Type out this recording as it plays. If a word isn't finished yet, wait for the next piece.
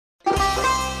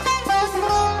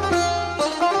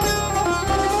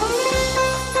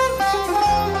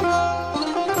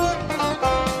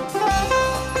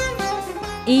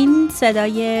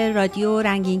صدای رادیو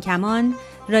رنگین کمان،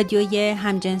 رادیوی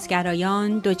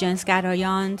همجنسگرایان،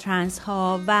 دوجنسگرایان، ترنس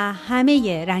ها و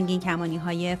همه رنگین کمانی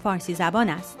های فارسی زبان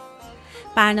است.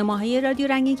 برنامه های رادیو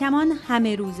رنگین کمان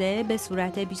همه روزه به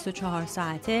صورت 24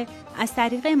 ساعته از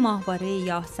طریق ماهواره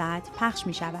یاهصد پخش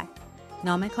می شود.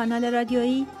 نام کانال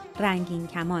رادیویی رنگین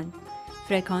کمان،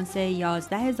 فرکانس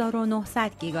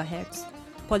 11900 گیگاهرتز،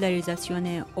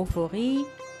 پولاریزاسیون افقی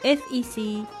FEC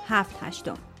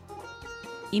 7/8.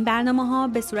 این برنامه ها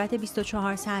به صورت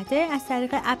 24 ساعته از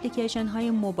طریق اپلیکیشن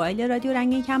های موبایل رادیو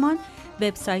رنگین کمان،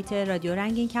 وبسایت رادیو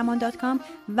رنگین کمان .com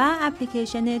و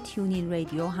اپلیکیشن تیونین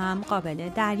رادیو هم قابل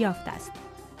دریافت است.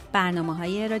 برنامه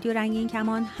های رادیو رنگین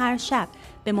کمان هر شب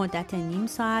به مدت نیم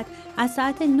ساعت از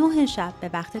ساعت 9 شب به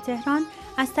وقت تهران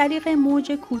از طریق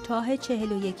موج کوتاه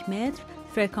 41 متر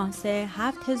فرکانس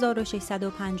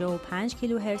 7655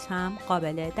 کیلوهرتز هم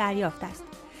قابل دریافت است.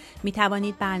 می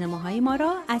توانید برنامه‌های ما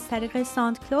را از طریق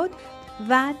ساوند کلود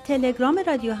و تلگرام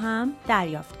رادیو هم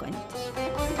دریافت کنید.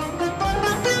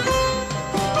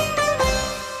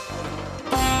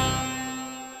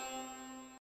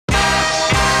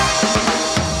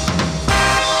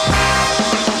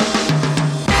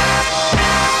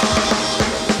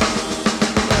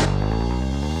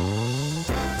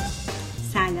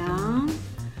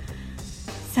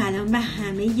 سلام به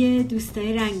همه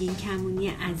دوستای رنگین کمونی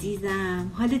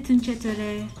عزیزم. حالتون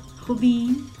چطوره؟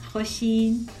 خوبین؟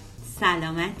 خوشین؟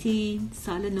 سلامتین؟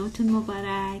 سال نوتون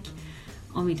مبارک.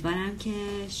 امیدوارم که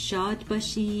شاد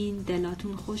باشین،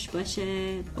 دلاتون خوش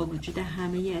باشه با وجود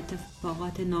همه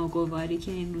اتفاقات ناگواری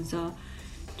که این روزا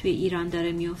توی ایران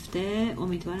داره میفته.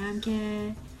 امیدوارم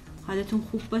که حالتون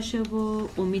خوب باشه و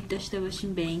امید داشته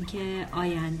باشین به اینکه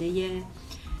آینده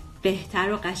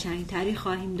بهتر و قشنگتری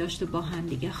خواهیم داشت و با هم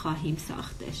دیگه خواهیم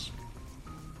ساختش.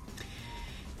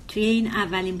 توی این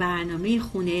اولین برنامه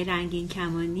خونه رنگین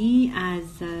کمانی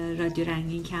از رادیو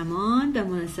رنگین کمان به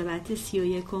مناسبت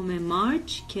 31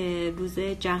 مارچ که روز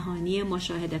جهانی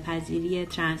مشاهده پذیری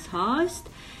ترنس هاست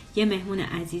یه مهمون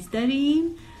عزیز داریم.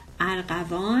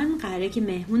 ارغوان قراره که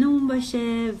مهمونمون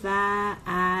باشه و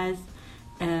از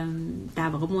در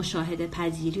واقع مشاهده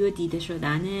پذیری و دیده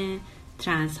شدن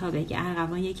ترنس ها بگه.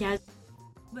 ارغوان یکی از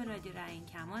به رادیو رنگین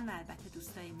کمان و البته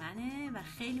دوستای منه و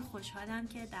خیلی خوشحالم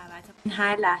که دعوت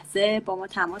هر لحظه با ما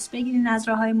تماس بگیرین از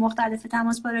راه‌های مختلف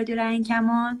تماس با رادیو رنگین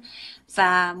کمان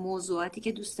و موضوعاتی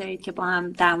که دوست دارید که با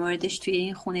هم در موردش توی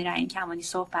این خونه رنگین کمانی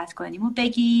صحبت کنیم و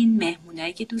بگین.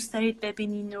 مهمونایی که دوست دارید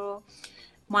ببینین رو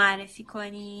معرفی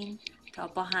کنین تا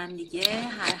با هم دیگه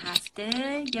هر هفته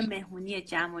یه مهمونی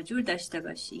جمع و جور داشته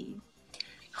باشیم.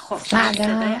 خب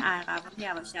صدای ارغوان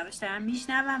یواش یواش دارم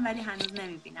میشنوم ولی هنوز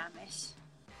نمیبینمش.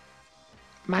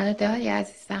 منو داری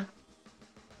عزیزم؟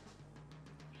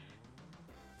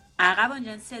 ارغوان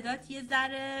جان صدات یه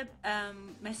ذره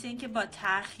مثل این که با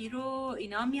تأخیر و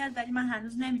اینا میاد ولی من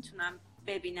هنوز نمیتونم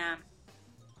ببینم.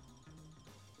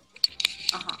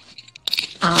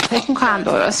 فکر میکنم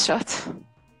درست شد.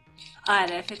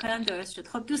 آره فکر کنم درست شد.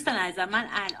 خب دوستان عزیزم، من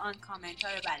الان کامنت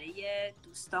ها رو برای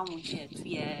دوستامون که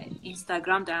توی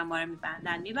اینستاگرام دارن ما رو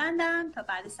میبندم تا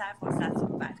بعد سر فرصت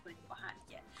صحبت کنیم با هم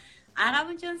دیگه.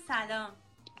 ارغوان جان سلام.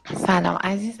 سلام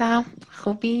عزیزم،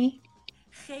 خوبی؟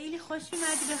 خیلی خوش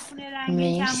اومدی به خونه رنگین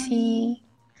کمانی. مرسی،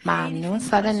 ممنون.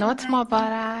 سال نوت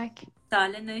مبارک.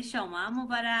 سال نو شما هم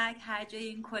مبارک. هر جای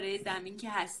این کره زمین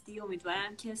که هستی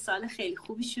امیدوارم که سال خیلی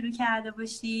خوبی شروع کرده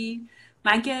باشی.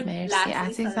 من که مرسی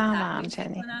عزیزم،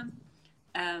 همچنین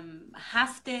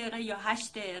 7 دقیقه یا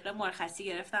 8 دقیقه مرخصی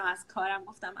گرفتم از کارم،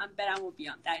 گفتم من برم و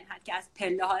بیام، در این حد که از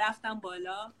پله ها رفتم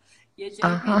بالا، یه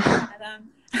جایی پیدا کردم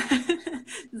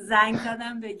زنگ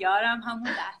زدم به یارم، همون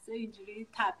لحظه اینجوری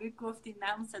تبریک گفتیم،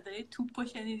 نه اون صدای توپ رو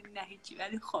شنیدیم نه هیچی،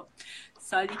 ولی خب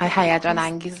سالی که هیجان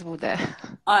انگیز بوده.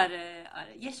 آره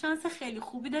یه شانس خیلی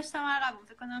خوبی داشتم ارغوان،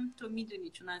 فکر کنم تو میدونی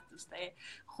چون از دوستای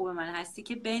خوب من هستی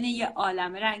که بین یه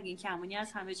عالمه رنگین کمانی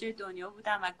از همه جای دنیا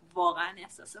بودم و واقعا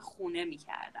احساس خونه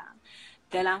میکردم.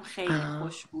 دلم خیلی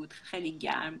خوش بود، خیلی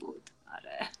گرم بود.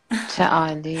 آره چه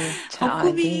عالی، چه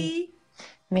عالی.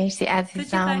 مرسی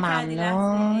عزیزم،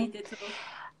 ممنون.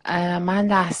 من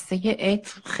لحظه عید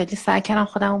خیلی سعی کردم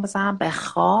خودمو بزنم به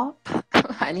خواب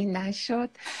ولی نشد،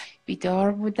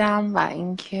 بیدار بودم و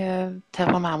اینکه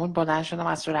طبق معمول بلند شدم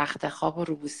از رو رخت خواب و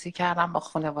روبوسی کردم با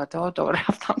خانواده و دور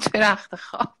رفتم توی رخت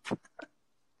خواب.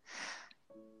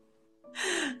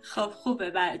 خب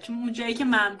خوبه، چون اون جایی که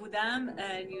من بودم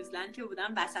نیوزلند که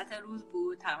بودم وسط روز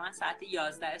بود، تقریبا ساعت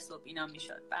 11 صبح اینا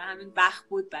میشد، برای همین وقت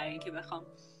بود برای اینکه بخوام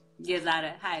یه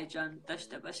ذره هیجان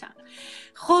داشته باشم.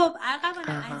 خب ارغوان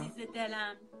عزیز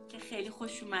دلم، که خیلی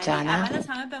خوش اومدی. اول از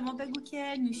همه به ما بگو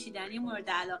که نوشیدنی مورد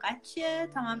علاقت چیه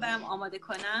تا من برم آماده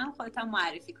کنم، خودت هم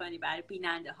معرفی کنی برای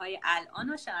بیننده های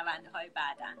الان و شنونده های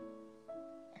بعدن.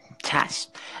 چشم.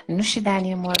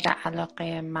 نوشیدنی مورد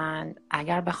علاقه من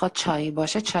اگر بخواد چایی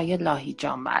باشه، چای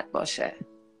لاهیجان باید باشه.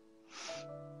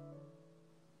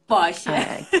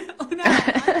 باشه. اونم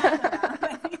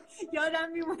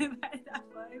یادم میمونه برای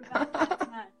دفعه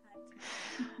بعد.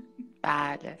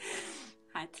 بله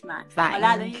حتما. حالا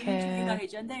الان یه چیزی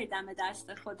لاهیجان داری دم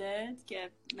دست خودت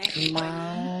که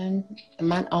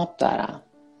من آب دارم.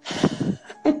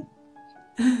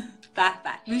 به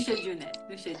به، نوش جونه.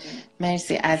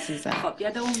 مرسی عزیزم. خب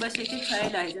یادمون باشه که چای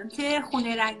لاهیجان توی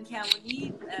خونه رنگین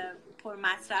کمانی پر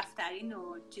مصرف ترین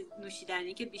و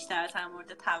نوشیدنی که بیشتر از هر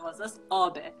مورد تقاضاست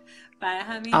آبه. برای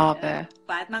همین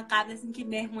باید من قبل از اینکه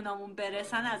مهمونامون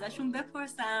برسن ازشون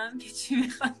بپرسم که چی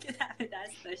میخوان که دم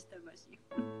دست داشته باشیم.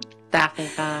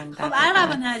 دقیقاً. خب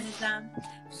ارغوان عزیزم،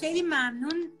 خیلی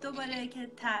ممنون دوباره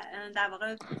که در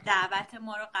واقع دعوت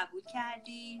ما رو قبول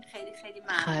کردی. خیلی خیلی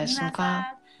ممنون ازت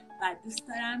و دوست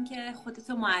دارم که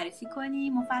خودتو معرفی کنی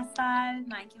مفصل.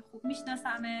 من که خوب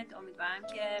میشناسمت، امیدوارم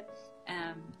که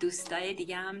دوستای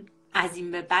دیگه هم از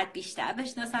این به بعد بیشتر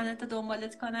بشناسنت و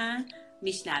دنبالت کنن.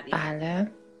 میشنویم.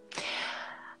 بله.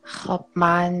 خب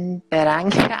من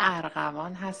برنگ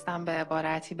ارغوان هستم، به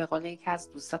عبارتی به قول یکی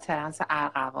از دوستا ترنس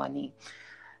ارغوانی،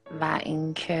 و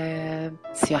اینکه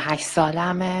 38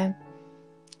 سالمه،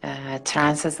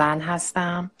 ترنس زن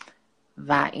هستم،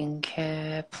 و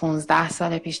اینکه 15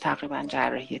 سال پیش تقریبا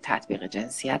جراحی تطبیق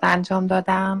جنسیت انجام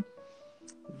دادم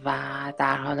و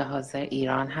در حال حاضر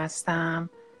ایران هستم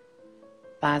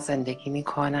و زندگی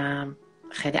میکنم.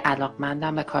 خیلی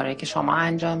علاقمندم به کارهایی که شما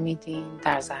انجام میدین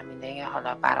در زمینه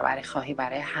حالا برابری خواهی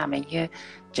برای همه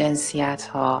جنسیت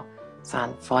ها،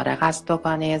 زن فارغ از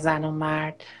دوگانه زن و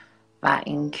مرد، و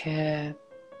اینکه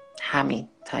همین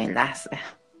تا این لحظه.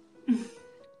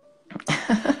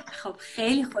 خب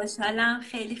خیلی خوشحالم،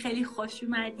 خیلی خیلی خوش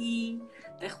اومدی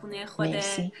به خونه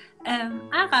خودت.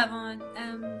 ارغوان،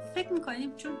 فکر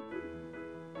میکنیم چون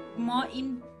ما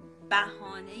این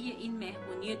بهانه این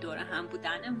مهمونی دور هم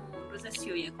بودنمون روز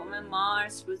 31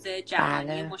 مارس، روز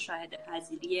جهانی مشاهده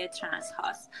پذیری ترنس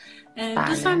هاست،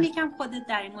 دوستان یکم خودت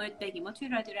در این مورد بگیم. ما توی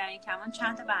رادیو رنگین کمان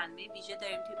چند تا برنامه ویژه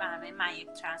داریم. توی برنامه من یک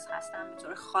ترنس هستم به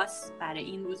طور خاص برای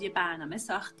این روز یه برنامه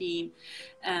ساختیم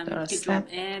که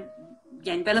جمعه،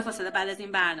 یعنی بلافاصله بعد از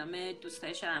این برنامه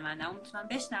دوستای شنونده‌مون میتونن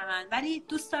بشنون، ولی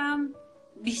دوست دارم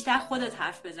بیشتر خودت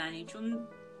حرف بزنی چون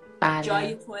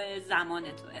جای توه، زمان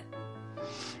توه.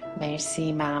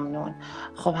 مرسی، ممنون.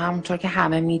 خب همونطور که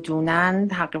همه میدونن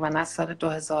تقریبا از سال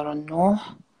 2009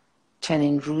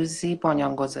 چنین روزی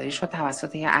بنیانگذاری شد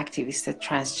توسط یه اکتیویست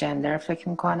ترنسجندر فکر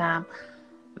میکنم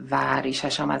و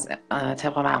ریشش هم از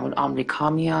طبق معمول آمریکا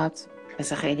میاد،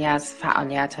 مثل خیلی از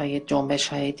فعالیت‌های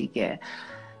جنبش‌های دیگه،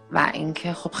 و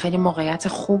اینکه خب خیلی موقعیت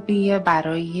خوبیه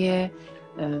برای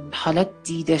حالا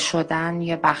دیده شدن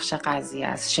یه بخش قضیه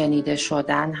است، شنیده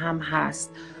شدن هم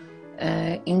هست.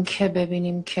 این که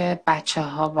ببینیم که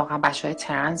بچه‌ها، واقعا بچه‌های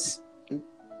ترنس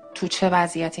تو چه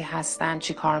وضعیتی هستن،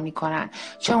 چی کار میکنن،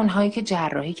 چه اونهایی که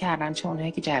جراحی کردن، چه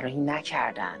اونهایی که جراحی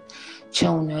نکردن، چه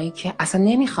اونهایی که اصلا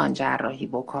نمیخوان جراحی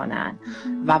بکنن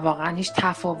و واقعا هیچ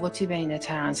تفاوتی بین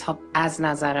ترنس ها از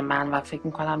نظر من و فکر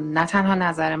میکنم نه تنها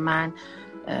نظر من،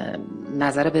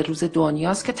 نظر به روز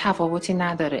دنیاست که تفاوتی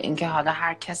نداره. اینکه حالا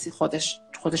هر کسی خودش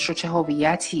رو چه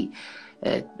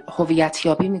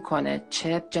هویتیابی میکنه،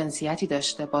 چه جنسیتی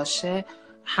داشته باشه،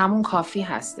 همون کافی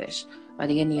هستش و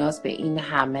دیگه نیاز به این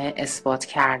همه اثبات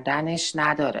کردنش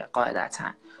نداره قاعدتاً.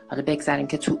 حالا بگذاریم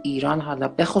که تو ایران، حالا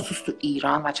به خصوص تو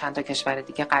ایران و چند تا کشور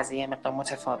دیگه قضیه مقدار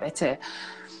متفاوته.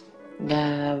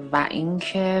 و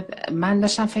اینکه من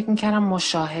داشتم فکر میکردم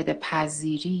مشاهده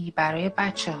پذیری برای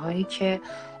بچه هایی که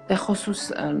به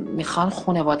خصوص میخوان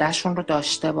خانواده‌شون رو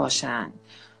داشته باشن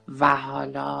و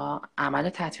حالا عمل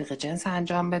تطبیق جنس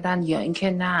انجام بدن، یا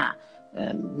اینکه نه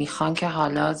میخوان که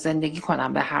حالا زندگی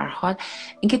کنن، به هر حال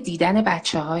اینکه دیدن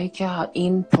بچه هایی که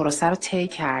این پروسه رو طی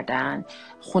کردن،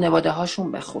 خانواده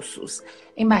هاشون به خصوص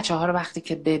این بچه ها رو وقتی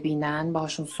که ببینن،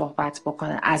 باهاشون صحبت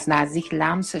بکنن، از نزدیک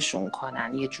لمسشون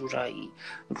کنن، یه جورایی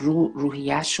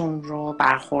روحیه‌شون رو،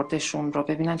 برخوردشون رو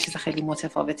ببینن چیز خیلی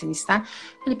متفاوتی نیستن،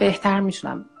 ولی بهتر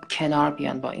میتونن کنار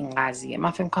بیان با این قضیه.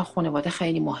 من فکر می‌کنم خانواده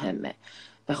خیلی مهمه،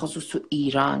 به خصوص تو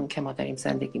ایران که ما داریم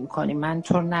زندگی میکنیم. من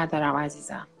طور ندارم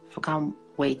عزیزم، فکرم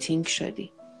ویتینگ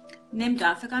شدی.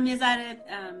 نمیدونم، فکرم یه ذره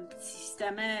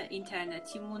سیستم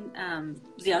اینترنتیمون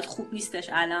زیاد خوب نیستش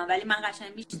الان، ولی من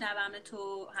قشنگ میشنوم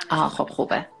تو همه. خب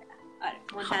خوبه. آره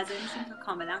منتظر میشیم تا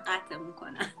کاملا قطعمون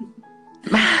کنن.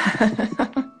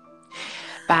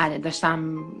 بله داشتم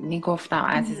میگفتم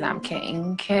عزیزم که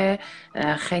این که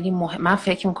خیلی مهم، من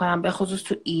فکر میکنم به خصوص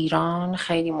تو ایران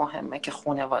خیلی مهمه که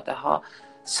خانواده ها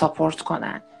ساپورت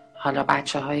کنن حالا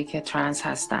بچه هایی که ترنس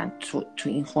هستن تو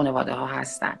این خانواده ها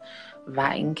هستن و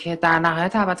اینکه در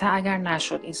نهایت البته اگر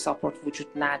نشد این ساپورت وجود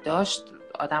نداشت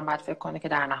آدم باید فکر کنه که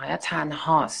در نهایت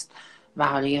تنهاست و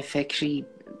حالا یه فکری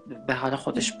به حال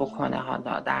خودش بکنه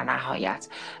حالا در نهایت،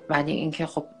 ولی اینکه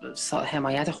خب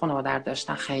حمایت خانواده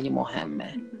داشتن خیلی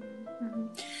مهمه.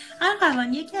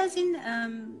 ارغوان یکی از این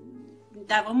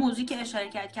در واقع موضوعی که اشاره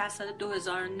کرد که از سال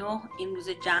 2009 این روز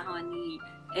جهانی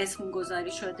اسم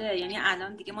گذاری شده، یعنی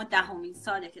الان دیگه ما 10مین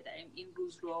ساله که داریم این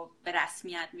روز رو به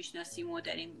رسمیت میشناسیم و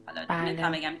داریم حالا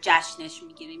نمیتونم بگم جشنش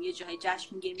میگیریم، یه جای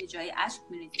جشن میگیریم یه جای اشک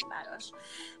میریزیم براش.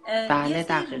 بله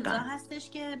دقیقاً. روزا هستش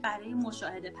که برای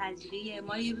مشاهده پذیری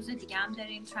ما یه روز دیگه هم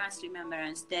داریم، ترانس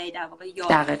ریممبرنس دی، در واقع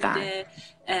یاد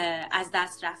از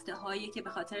دست رفته هایی که به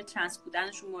خاطر ترنس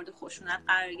بودنشون مورد خشونت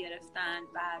قرار گرفتن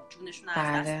و جونشون رو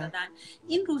از دست دادن.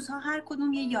 این روزها هر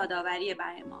کدوم یه یادآوریه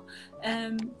برای ما.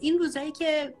 این روزایی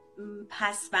که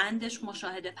پسوندش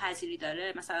مشاهده پذیری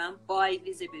داره، مثلا بای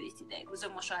ویزیبیلیتی دی، روز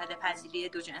مشاهده پذیری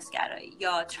دو جنسگرایی،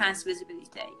 یا ترانس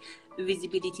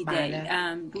ویزیبیلیتی دی،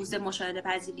 روز مشاهده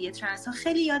پذیری ترنس ها،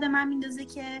 خیلی یاد من میندازه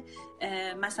که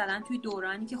مثلا توی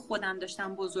دورانی که خودم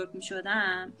داشتم بزرگ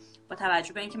میشدم، با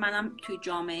توجه به اینکه منم توی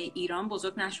جامعه ایران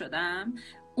بزرگ نشدم،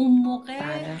 اون موقع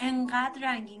انقدر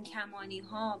رنگین کمانی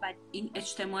ها و این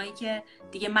اجتماعی که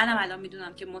دیگه منم الان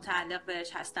میدونم که متعلق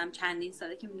بهش هستم، چندین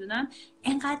ساله که میدونم،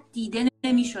 انقدر دیده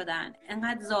نمی شدن،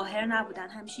 انقدر ظاهر نبودن،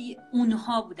 همیشه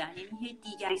اونها بودن، یعنی یه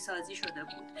دیگری سازی شده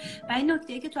بود. و این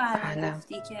نکته که تو الان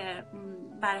گفتی که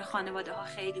برای خانواده ها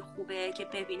خیلی خوبه که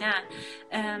ببینن،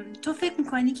 تو فکر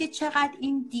میکنی که چقدر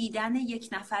این دیدن یک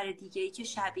نفر دیگه‌ای که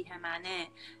شبیه منه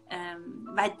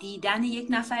و دیدن یک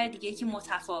نفر دیگه‌ای که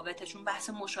متفاوته، چون بحث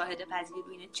مشاهده پذیری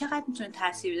روینه، چقدر میتونه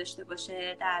تاثیر داشته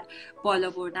باشه در بالا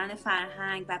بردن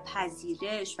فرهنگ و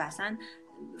پذیرش و اصلا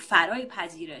فرای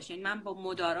پذیرش؟ یعنی من با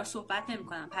مدارا صحبت نمی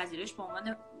کنم، پذیرش به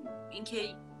عنوان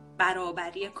اینکه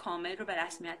برابری کامل رو به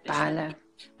رسمیت بشناسیم.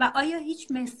 و آیا هیچ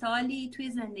مثالی توی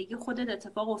زندگی خودت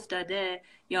اتفاق افتاده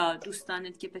یا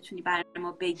دوستانت که بتونی برای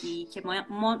ما بگی که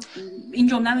ما این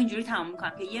جمله رو اینجوری تمام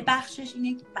میکنم که یه بخشش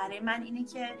اینه برای من اینه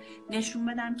که نشون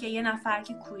بدم که یه نفر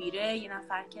که کویره، یه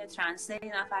نفر که ترنسه،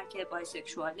 یه نفر که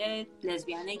بایسکشواله،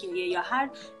 لزبیانه، گیه یا هر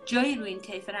جایی روی این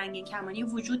طیف رنگین کمانی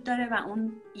وجود داره و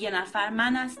اون یه نفر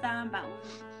من هستم و اون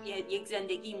یک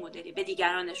زندگی مدلی به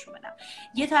دیگران نشون بدم.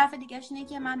 یه طرف دیگه‌اش اینه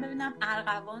که من ببینم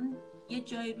ارغوان یه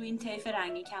جایی روی این طیف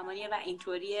رنگین کمانیه و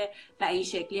اینطوریه و این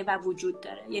شکلیه و وجود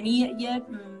داره، یعنی یه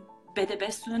بده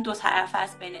بستون دو طرف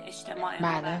هست بین اجتماع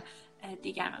ما و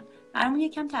دیگران. برامون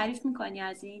یکم تعریف میکنی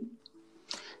از این؟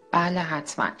 بله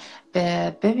حتما.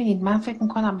 ببینید من فکر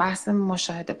میکنم بحث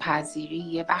مشاهده پذیری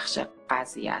یه بخش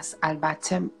قضیه است.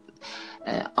 البته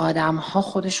آدم ها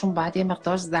خودشون باید یه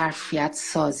مقدار ظرفیت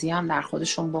سازی هم در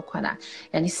خودشون بکنن،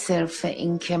 یعنی صرف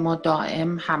این که ما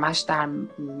دائم همش در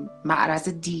معرض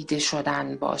دیده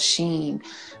شدن باشیم،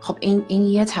 خب این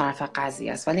یه طرف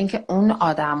قضیه است، ولی اینکه اون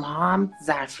آدم ها هم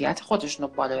ظرفیت خودشون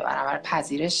رو بالا ببرن برای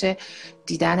پذیرش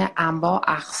دیدن انواع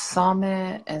اقسام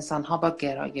انسان ها با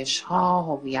گرایش ها،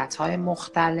 هویت های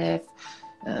مختلف.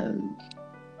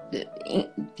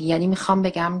 یعنی میخوام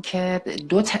بگم که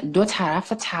دو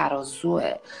طرف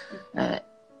ترازوه.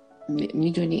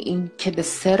 میدونی این که به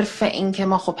صرف این که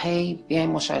ما خب هی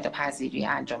بیایم مشاهده پذیری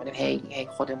انجام بدیم، هی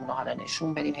خودمون رو حالا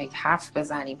نشون بدیم، هی حرف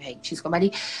بزنیم، هی چیز کنیم،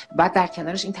 ولی بعد در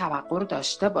کنارش این توقع رو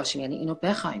داشته باشیم، یعنی اینو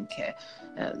بخوایم که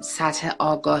سطح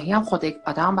آگاهی هم خود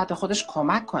آدم باید به خودش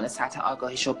کمک کنه سطح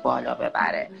آگاهیش رو بالا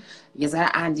ببره، یه ذره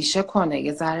اندیشه کنه،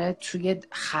 یه ذره توی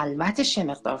خلوتش یه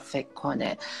مقدار فکر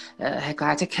کنه.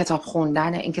 حکایت کتاب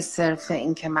خوندن، این که صرف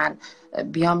این که من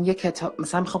بیام یه کتاب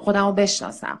مثلا میخوام خودم رو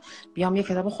بشناسم، بیام یه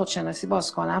کتاب خودشناسی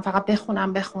باز کنم، فقط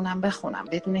بخونم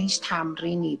بدون هیچ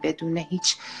تمرینی، بدون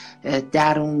هیچ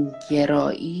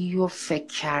درونگرایی و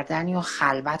فکر کردنی و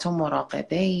خلوت و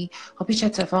مراقبه‌ای، خب هیچ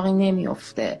اتفاقی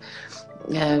نمیفته.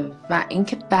 و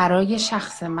اینکه برای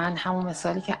شخص من همون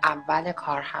مثالی که اول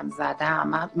کار هم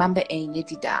زدم، من به عینه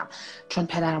دیدم، چون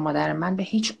پدر و مادر من به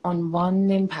هیچ عنوان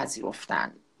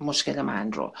نمیپذیرفتن مشکل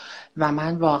من رو و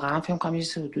من واقعا فکر کنم یه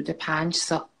حدود 5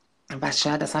 سال و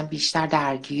شاید اصلا بیشتر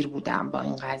درگیر بودم با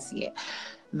این قضیه.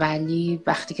 ولی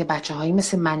وقتی که بچه‌هایی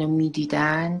مثل منو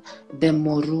میدیدن، به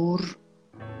مرور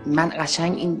من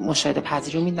قشنگ این مشاهده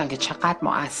پذیری رو میدیدم که چقدر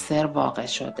مؤثر واقع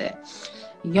شده.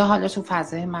 یا حالا تو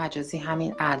فضای مجازی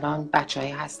همین الان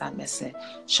بچه‌هایی هستن مثل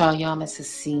شایا، مثل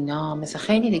سینا، مثل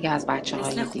خیلی دیگه از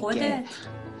بچه‌های دیگه،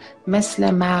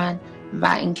 مثل من، و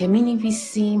اینکه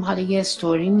می‌نویسیم، حالا یه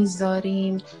استوری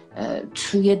میذاریم،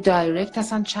 توی دایرکت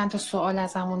اصلا چند تا سوال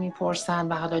از همون میپرسن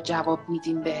و حالا جواب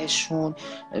میدیم بهشون،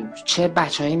 چه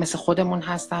بچه‌هایی مثل خودمون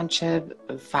هستن چه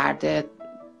فرد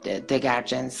دگر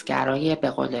جنسگرایی به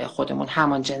قول خودمون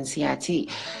همان جنسیتی،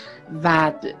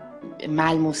 و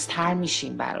ملموستر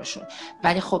میشیم براشون.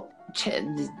 ولی خب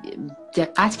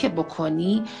دقت که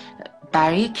بکنی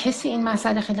برای کسی این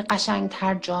مسئله خیلی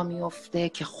قشنگتر جا میفته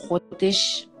که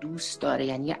خودش دوست داره،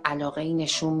 یعنی علاقه ای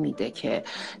نشون میده که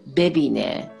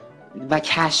ببینه و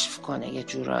کشف کنه یه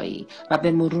جورایی، و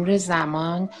به مرور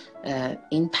زمان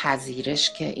این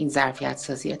پذیرش که این ظرفیت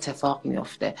سازی اتفاق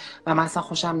میفته. و مثلا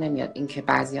خوشم نمیاد این که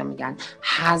بعضیا میگن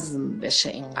هضم بشه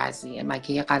این قضیه،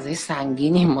 مگه یه قضیه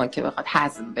سنگینی ما که بخواد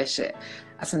هضم بشه؟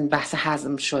 اصلا بحث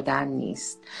هضم شدن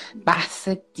نیست، بحث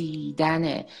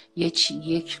دیدن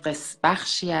یک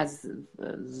بخشی از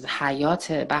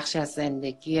حیات، بخشی از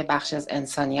زندگی، بخشی از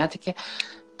انسانیتی که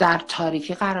در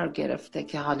تاریکی قرار گرفته،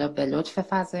 که حالا به لطف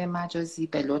فضای مجازی،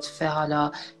 به لطف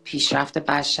حالا پیشرفت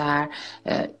بشر،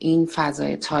 این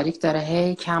فضای تاریک داره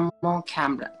هی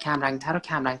کمرنگتر و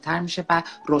کمرنگتر میشه و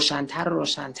روشنتر و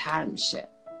روشنتر میشه.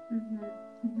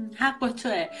 حق با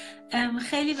توه.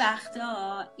 خیلی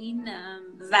وقتا این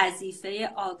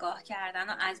وظیفه آگاه کردن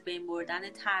و از بین بردن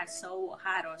ترسا و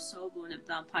هراسا و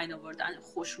نمیدونم پایین آوردن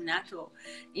خشونت و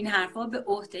این حرفا به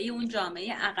عهده اون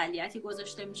جامعه اقلیتی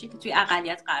گذاشته میشه که توی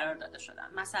اقلیت قرار داده شدن.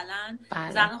 مثلا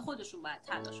زنان خودشون باید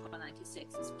تلاش کنن که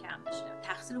سکسیسم کم بشه،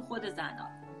 تقصیر خود زنان.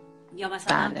 یا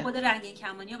مثلا خود رنگین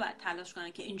کمانی ها باید تلاش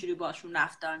کنن که اینجوری باشون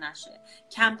رفتار نشه،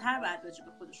 کمتر باید راجع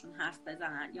به خودشون حرف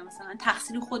بزنن، یا مثلا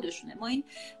تقصیر خودشونه. ما این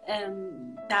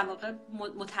در واقع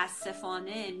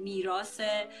متاسفانه میراث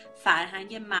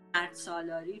فرهنگ مرد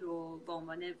سالاری رو به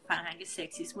عنوان فرهنگ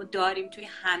سکسیسم رو داریم توی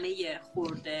همه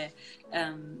خورده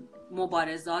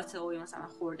مبارزات و یا مثلا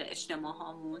خورده اجتماع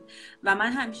هامون. و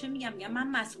من همیشه میگم من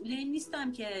مسئول این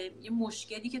نیستم که یه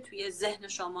مشکلی که توی ذهن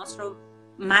شماست رو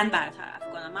من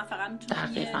برطرف کنم. من فقط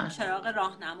میتونم یه چراغ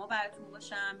راهنما براتون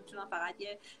باشم، میتونم فقط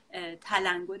یه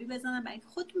تلنگری بزنم برای اینکه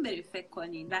خودتون برید فکر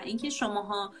کنین. و اینکه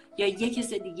شماها یا یه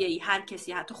کس دیگه ای، هر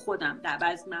کسی، حتی خودم در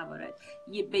بعضی موارد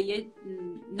به یه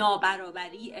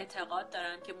نابرابری اعتقاد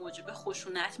دارم که موجب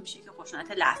خشونت میشه، که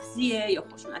خشونت لفظیه یا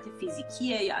خشونت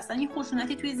فیزیکیه یا اصلا یه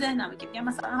خشونتی توی ذهنمه که میگم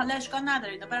مثلا حالا اشکال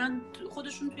نداره اینا برن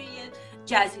خودشون توی یه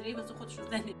جزیره واسه خودشون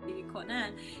زندگی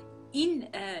کنن. این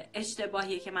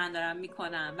اشتباهیه که من دارم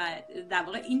میکنم و در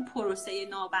واقع این پروسه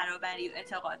نابرابری و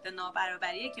اعتقاد به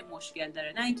نابرابریه که مشکل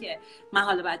داره، نه اینکه من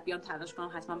حالا باید بیام تلاش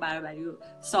کنم حتما برابری رو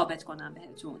ثابت کنم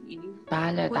بهتون. یعنی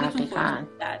بله دقیقاً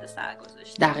درد سر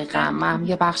گذاشت. دقیقاً من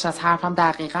یه بخش از حرفم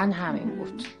دقیقاً همین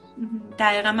بود.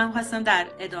 دقیقاً من خواستم در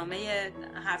ادامه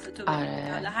حرف تو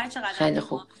بگم حالا هر چقدر خیلی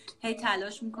خوب هی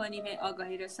تلاش میکنیم، هی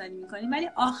آگاهی رسانی میکنیم، ولی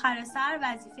آخر سر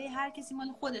وظیفه هر کسی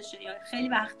مال خودشه. یا خیلی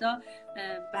وقتا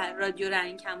بر رادیو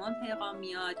رنگین کمان پیغام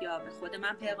میاد یا به خود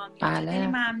من پیغام میاد که خیلی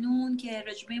ممنون که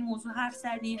راجع به این موضوع حرف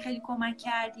زدین، خیلی کمک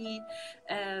کردین،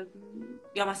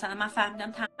 یا مثلا من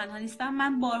فهمیدم تنها نیستم.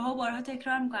 من بارها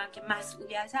تکرار میکنم که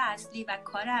مسئولیت اصلی و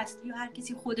کار اصلی رو هر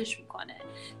کسی خودش میکنه.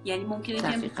 یعنی ممکنه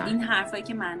که این حرفایی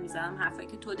که من میزنم، حرفایی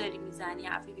که تو داری میزنی،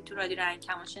 حرفایی که تو رادیو رنگین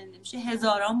کمان شنیده میشه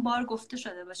هزاران بار گفته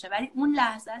شده باشه، ولی اون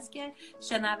لحظه است که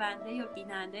شنونده یا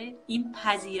بیننده این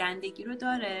پذیرندگی رو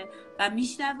داره و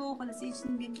میشنوه و خلاص یه چیزی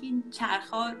میگه که این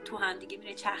چرخا تو هم دیگه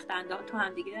میره، چرخ دنده ها تو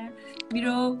هم دیگه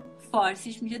میره،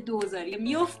 فارسیش میشه دوزاری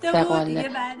میفته و دیگه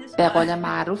بعدش به قول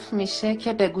معروف میشه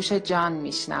که به گوش جان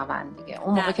میشنون دیگه.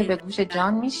 اون موقع که به گوش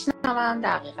جان میشنون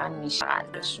دقیقاً میشه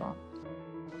قلبشون.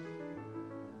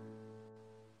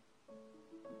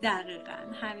 دقیقاً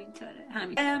همینطوره.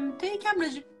 تو یکم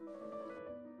راجع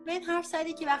به این حرف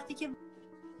زدی که وقتی که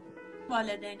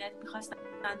والدینت میخواستن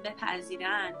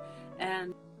بپذیرن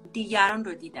دیگران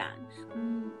رو دیدن.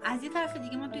 از یه طرف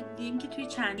دیگه ما دیدیم که توی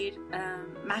چندین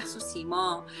مخصوصی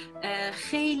ما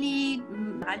خیلی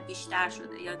بیشتر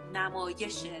شده یا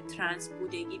نمایش ترنس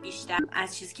بودگی بیشتر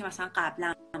از چیزی که مثلا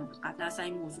قبلا بود. قبلا اصلا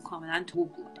این موضوع کاملا تو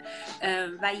بود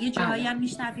و یه جایی هم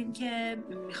میشنویم که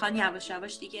میخوان یواش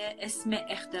یواش دیگه اسم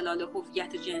اختلال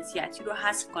هویت جنسیتی رو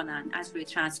حذف کنن از روی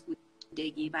ترنس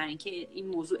بودگی، برای اینکه این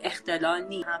موضوع اختلال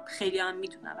نیست. خیلی هم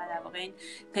میتونن و در واقع این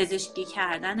پزشکی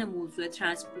کردن موضوع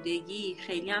ترنس بودگی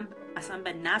خیلی هم اصلا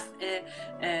به نفع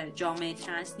جامعه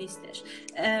ترنس نیستش.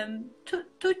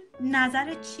 تو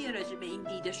نظرت چیه راجع به این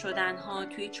دیده شدن ها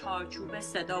توی چارچوب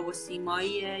صدا و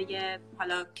سیمایی یه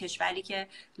حالا کشوری که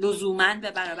لزوماً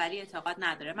به برابری اعتقاد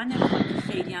نداره؟ من نمیخوام که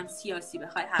خیلی هم سیاسی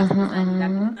بخوای حرف بزنی،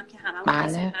 میدونم که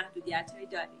هممون محدودیتایی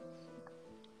داریم.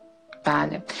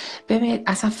 بله ببینید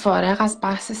اصلا فارغ از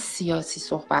بحث سیاسی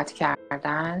صحبت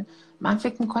کردن، من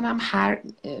فکر میکنم هر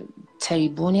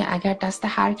تریبونی اگر دست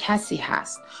هر کسی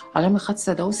هست، حالا میخواد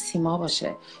صدا و سیما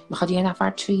باشه، میخواد یه نفر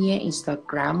توی یه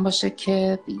اینستاگرام باشه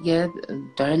که یه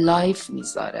داره لایف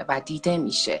میذاره و دیده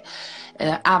میشه،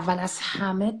 اول از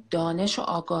همه دانش و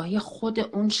آگاهی خود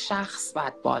اون شخص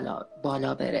باید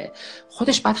بالا بره،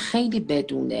 خودش باید خیلی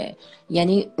بدونه.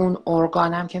 یعنی اون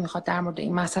ارگانم که میخواد در مورد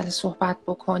این مسئله صحبت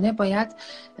بکنه باید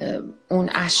اون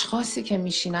اشخاصی که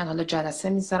میشینن حالا جلسه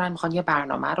میذارن میخوان یه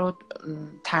برنامه رو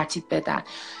ترتیب بدن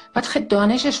باید خیلی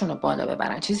دانششون رو بالا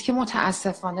ببرن. چیزی که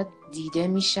متاسفانه دیده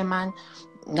میشه، من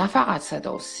نه فقط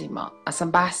صدا و سیما،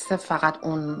 اصلا بحث فقط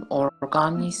اون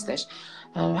ارگان نیستش،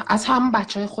 از هم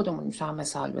بچهای خودمون میتونم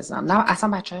مثال بزنم، نه اصلا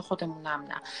بچهای خودمونم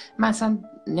نه، من اصلا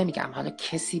نمیگم حالا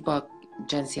کسی با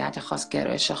جنسیت خاص،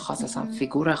 گرایش خاص، اصلا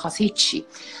فیگور خاص، هیچی.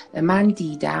 من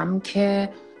دیدم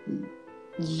که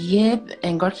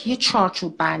انگار که یه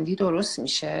چارچوب بندی درست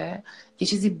میشه، یه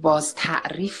چیزی باز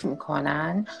تعریف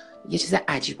میکنن، یه چیز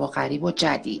عجیب و غریب و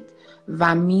جدید،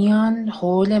 و میان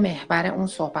حول محور اون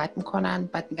صحبت میکنن،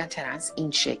 بعد میگن ترنس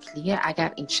این شکلیه،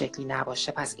 اگر این شکلی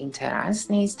نباشه پس این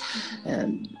ترنس نیست.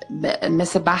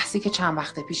 مثل بحثی که چند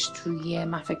وقت پیش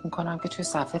من فکر میکنم که توی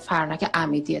صفحه فرنک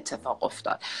امیدی اتفاق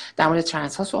افتاد، در مورد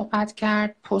ترنس ها صحبت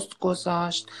کرد، پست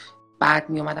گذاشت، بعد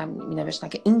می اومدم می نوشتن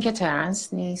که این که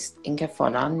ترنس نیست، این که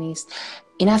فلان نیست.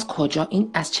 این از کجا، این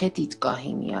از چه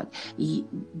دیدگاهی میاد؟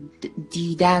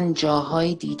 دیدن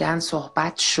جاهای دیدن،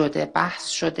 صحبت شده، بحث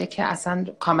شده که اصلا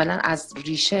کاملا از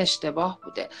ریشه اشتباه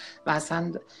بوده و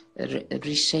اصلا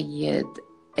ریشه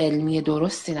علمی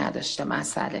درستی نداشته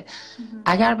مسئله.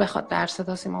 اگر بخواد در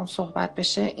صدا سیما صحبت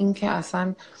بشه، این که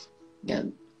اصلا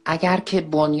اگر که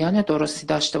بنیان درستی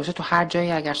داشته باشه، تو هر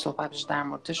جایی اگر صحبت بشه در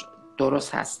موردش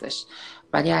درست هستش،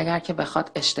 ولی اگر که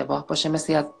بخواد اشتباه باشه،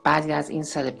 مثل بعضی از این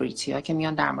سلبریتی ها که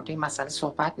میان در مورد این مسئله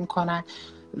صحبت میکنن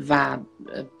و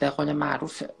به قول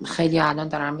معروف خیلی الان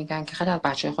دارن میگن که خیلی از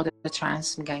بچهای خود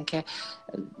ترنس میگن که،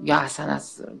 یا اصلا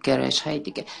از گرایش های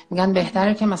دیگه میگن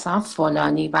بهتره که مثلا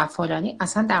فلانی و فلانی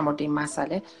اصلا در مورد این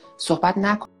مسئله صحبت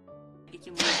نکنه.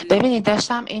 ببینید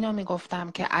داشتم اینو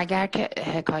میگفتم که اگر که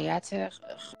حکایت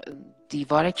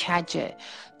دیوار کجه،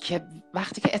 که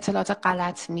وقتی که اطلاعات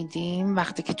غلط میدیم،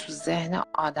 وقتی که تو ذهن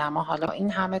آدما حالا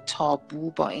این همه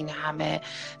تابو، با این همه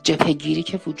جبهه‌گیری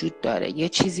که وجود داره، یه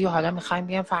چیزی رو حالا میخوایم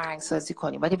بیام فرهنگ سازی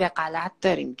کنیم ولی به غلط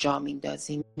داریم جا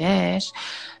میندازیمش،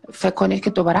 فکر کنید که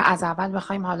دوباره از اول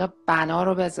بخوایم حالا بنا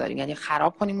رو بذاریم، یعنی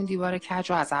خراب کنیم اون دیوار کج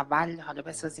رو از اول حالا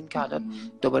بسازیم که حالا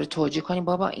دوباره توجیه کنیم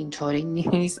بابا اینطوری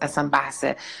نیست، اصلا بحث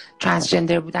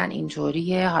ترانسجندر بودن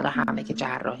اینطوریه، حالا همه که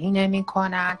جراحی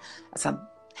نمیکنن، اصلا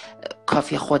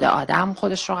کافی خود آدم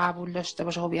خودش رو قبول داشته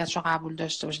باشه، هویتش رو قبول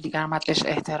داشته باشه، دیگران باید بهش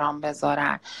احترام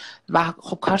بذارن و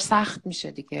خب کار سخت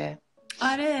میشه دیگه.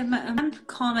 آره من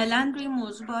کاملا روی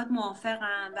موضوع باید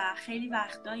موافقم و خیلی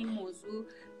وقتا این موضوع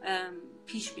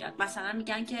پیش بیاد، مثلا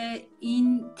میگن که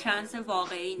این ترنس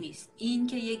واقعی نیست، این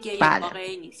که یه گی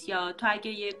واقعی نیست، یا تو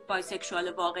اگه یه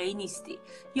بایسکشوال واقعی نیستی،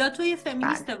 یا تو یه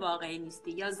فمینیست واقعی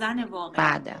نیستی، یا زن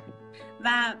واقعی.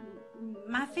 و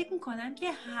من فکر میکنم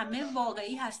که همه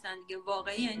واقعی هستن دیگه.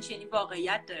 واقعی یعنی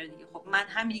واقعیت داره دیگه. خب من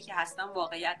همینی که هستم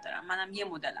واقعیت دارم، منم یه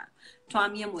مدلم، تو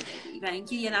هم یه مدلی، و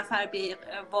اینکه یه نفر به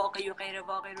واقعی و غیر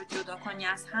واقعی رو جدا کنی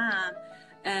از هم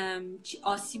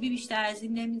آسیبی بیشتر از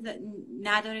این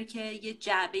نداره که یه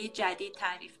جعبه جدید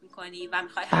تعریف میکنی و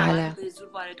میخوای همه رو به زور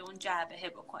وارد اون جعبه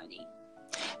بکنی.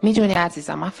 میدونی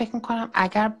عزیزم، من فکر میکنم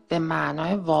اگر به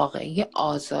معنای واقعی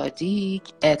آزادی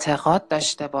اعتقاد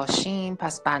داشته باشیم،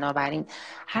 پس بنابراین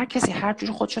هر کسی هر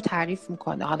جور خودشو تعریف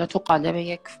میکنه، حالا تو قالب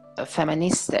یک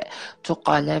فمینیسته، تو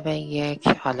قالب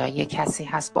حالا یک کسی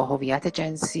هست با هویت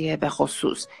جنسی به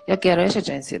خصوص یا گرایش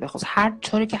جنسی به خصوص، هر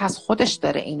طوری که هست خودش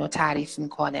داره اینو تعریف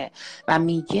میکنه و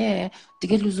میگه،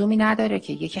 دیگه لزومی نداره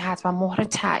که یکی حتما مهر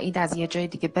تایید از یه جای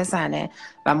دیگه بزنه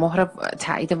و مهر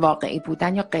تایید واقعی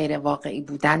بودن یا غیر واقعی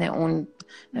بودن اون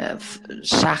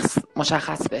شخص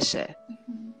مشخص بشه.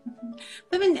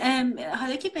 ببین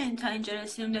حالا که به تا اینجا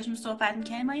رسیدیم داشتیم صحبت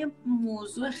میکنیم، ما یه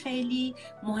موضوع خیلی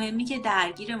مهمی که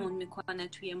درگیرمون میکنه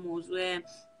توی موضوع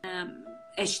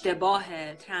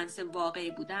اشتباه ترنس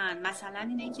واقعی بودن، مثلا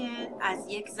اینه که از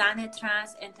یک زن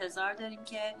ترنس انتظار داریم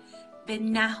که به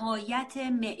نهایت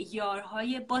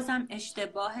معیارهای بازم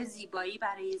اشتباه زیبایی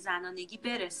برای زنانگی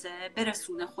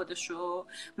برسونه خودشو،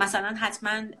 مثلا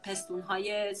حتما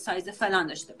پستونهای سایز فلان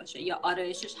داشته باشه، یا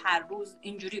آرایشش هر روز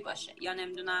اینجوری باشه، یا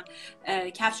نمیدونم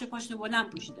کفش پاشنه بلند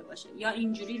پوشیده باشه، یا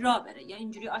اینجوری راه بره، یا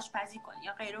اینجوری آشپزی کنه،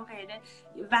 یا غیره و غیره.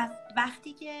 و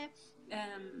وقتی که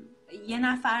یه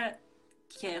نفر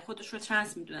که خودش رو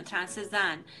ترنس میدونه، ترنس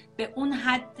زن، به اون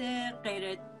حد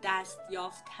غیر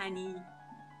دستیافتنی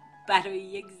برای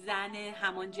یک زن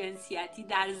همان جنسیتی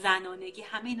در زنانگی،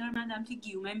 همه اینا رو من دارم توی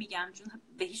گیومه میگم چون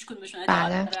به هیچ کدومشون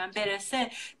اعتقاد ندارم برسه.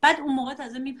 بعد اون موقع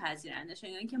تازه میپذیرندش،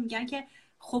 یعنی که میگن که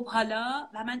خب حالا،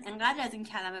 و من انقدر از این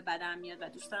کلمه بدم میاد و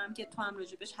دوست دارم که تو هم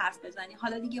راجبش حرف بزنی،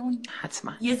 حالا دیگه اون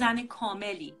حتما یه زن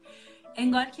کاملی،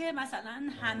 انگار که مثلا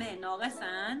همه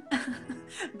ناقصن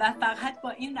و فقط با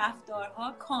این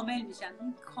رفتارها کامل میشن.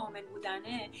 اون کامل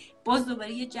بودنه باز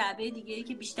دوباره یه جعبه دیگه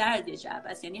که بیشتر از یه جعبه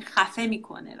است، یعنی خفه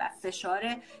میکنه و فشار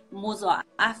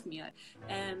مضاعف میاره.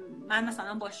 من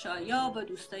مثلا با شایا، با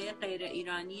دوستای غیر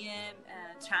ایرانی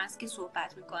ترنس که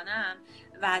صحبت میکنم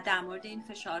و در مورد این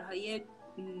فشارهای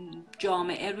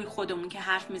جامعه روی خودمون که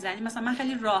حرف میزنیم، مثلا من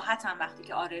خیلی راحتم وقتی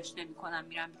که آرایش نمیکنم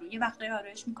میرم بیرون. یه وقتی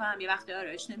آرایش میکنم، یه وقتی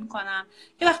آرایش نمیکنم،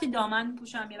 یه وقتی دامن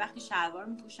میپوشم، یه وقتی شلوار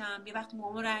میپوشم، یه وقتی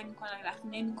مومو رنگ میکنم، یه وقتی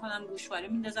نمیکنم، گوشواره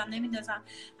میندازم نمیندازم.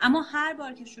 اما هر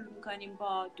بار که شروع میکنیم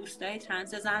با دوستای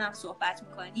ترنس زنم صحبت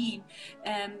میکنیم،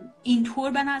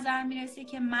 اینطور به نظر میرسه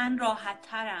که من راحت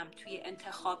ترم توی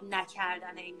انتخاب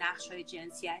نکردن این نقش‌های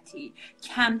جنسیتی،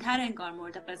 کمتر انگار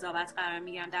مورد قضاوت قرار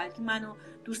میگیرم، در حالی که من و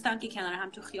دوستم که کنار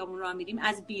هم تو خیابون راه میریم،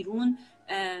 از بیرون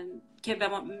که به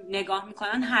ما نگاه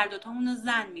میکنن هر دوتامون رو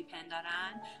زن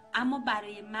میپندارن، اما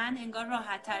برای من انگار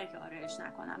راحت تره که آرایش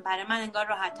نکنم، برای من انگار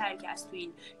راحت تره که از تو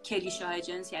این کلیشه های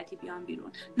جنسیتی بیام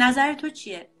بیرون. نظر تو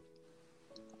چیه؟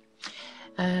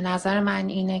 نظر من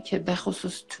اینه که به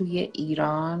خصوص توی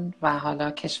ایران و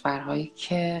حالا کشورهایی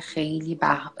که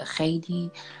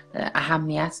خیلی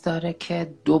اهمیت داره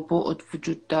که دو بعد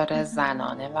وجود داره،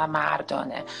 زنانه و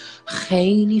مردانه،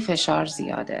 خیلی فشار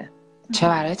زیاده، چه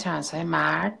برای ترنس های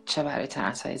مرد چه برای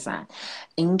ترنس های زن.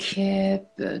 اینکه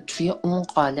توی اون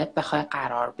قالب بخوای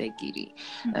قرار بگیری،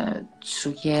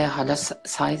 توی حالا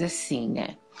سایز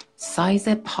سینه، سایز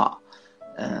پا،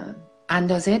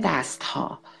 اندازه دست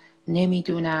ها،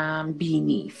 نمیدونم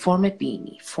بینی،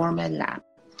 فرم لب.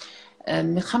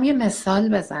 میخوام یه مثال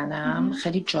بزنم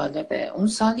خیلی جالبه. اون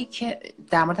سالی که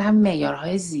در مورد هم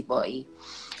معیارهای زیبایی،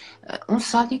 اون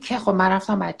سالی که خب من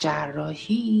رفتم بعد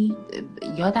جراحی،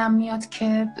 یادم میاد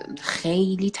که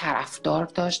خیلی طرفدار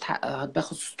داشت، به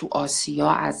خصوص تو آسیا،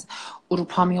 از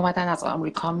اروپا می اومدن، از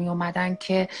آمریکا می اومدن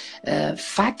که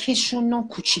فکشون رو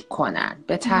کوچیک کنن،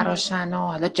 بتراشن و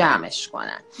حالا جمعش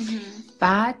کنن.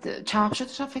 بعد چند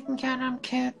شدشم فکر میکردم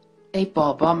که ای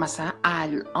بابا، مثلا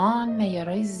الان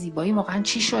معیارهای زیبایی واقعا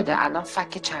چی شده؟ الان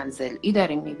فک چند ضلعی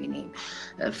داریم میبینیم،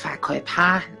 فک‌های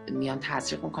پهن میان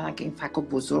تزریق میکنن که این فک رو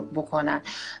بزرگ بکنن.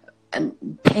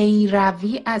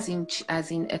 پیروی از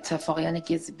این اتفاق، یعنی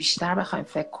که بیشتر بخوایم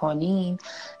فکر کنیم،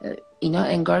 اینا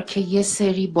انگار که یه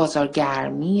سری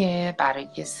بازارگرمیه برای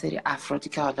یه سری افرادی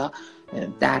که حالا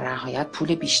در نهایت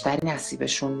پول بیشتری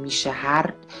نصیبشون میشه.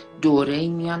 هر دوره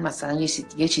میان مثلا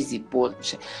یه چیزی بولد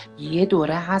میشه. یه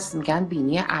دوره هست میگن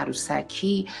بینی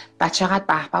عروسکی، بعد چقدر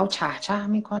بهبه و چهچه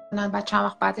میکنن، بعد چند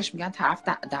وقت بعدش میگن طرف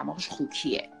دماغش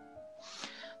خوکیه،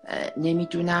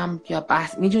 نمیدونم، یا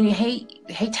بحث میدونی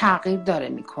هی تغییر داره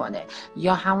میکنه.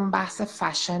 یا همون بحث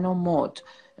فشن و مد،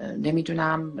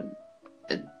 نمیدونم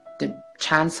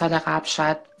چند سال قبل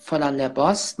شاید فلان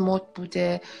لباس مد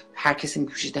بوده، هر کسی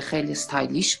میپوشیده، خیلی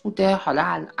استایلیش بوده،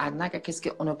 حالا الان اگر کسی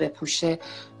که اونو بپوشه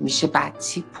میشه بد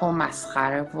تیپ و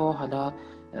مسخره و حالا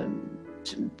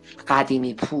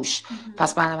قدیمی پوش.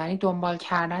 پس بنابراین دنبال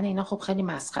کردن اینا خب خیلی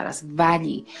مسخره است.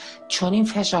 ولی چون این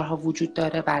فشارها وجود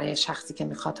داره برای شخصی که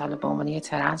میخواد حالا به عنوان یه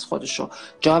ترنس خودشو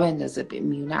جا بندازه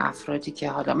میونه افرادی که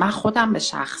حالا من خودم به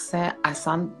شخصه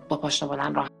اصلا با پاشنه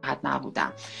بلند راحت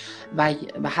نبودم و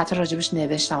حتی راجبش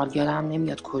نوشتم، حالا یادم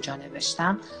نمیاد کجا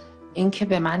نوشتم، این که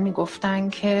به من میگفتن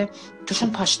که توشون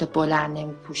پاشنه بلند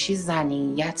نمیپوشی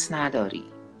زنیت نداری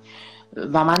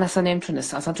و من اصلا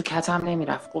نمیتونستم، اصلا تو کتم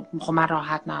نمیرفت. خب من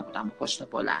راحت نبودم پشت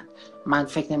بلند، من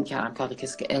فکر نمیکردم که حالا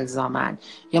کسی که الزامن،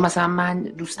 یا مثلا من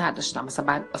دوست نداشتم،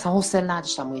 مثلا حوصله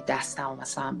نداشتم موی دستم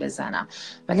مثلا بزنم.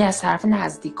 ولی از طرف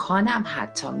نزدیکانم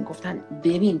حتی میگفتن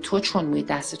ببین تو چون موی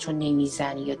دستتو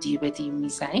نمیزنی یا دیر به دیر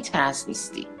میزنی ترنس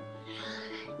نیستی.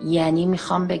 یعنی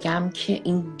میخوام بگم که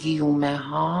این گیومه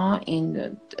ها،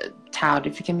 این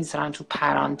تعریفی که میذارن تو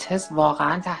پرانتز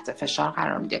واقعا تحت فشار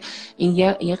قرار میده. این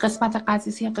یه قسمت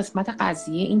قضیه، یه قسمت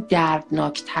قضیه این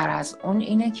دردناکتر از اون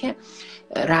اینه که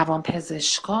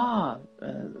روانپزشکا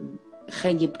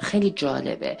خیلی خیلی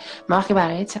جالبه. من وقتی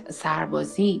برای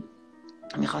سربازی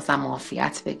میخواستم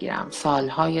معافیت بگیرم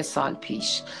سالهای سال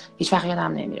پیش، هیچ وقت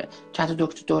یادم نمیره، چند تا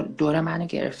دکتر دور منو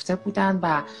گرفته بودن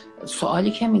و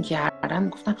سوالی که میکردن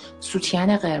گفتن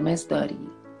سوتین قرمز داری،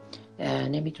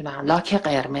 نمیدونم لاک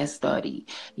قرمز داری،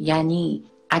 یعنی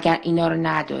اگر اینا رو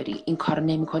نداری، این کارو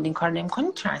نمیکنی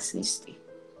ترنس نیستی.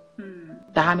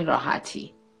 به همین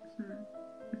راحتی.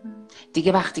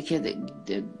 دیگه وقتی که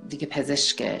دیگه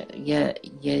پزشک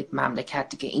یه مملکت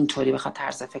دیگه اینطوری بخواد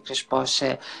طرز فکرش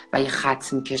باشه و یه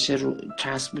خط میکشه رو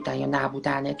ترنس بودن یا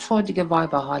نبودن تو، دیگه وای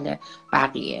با حال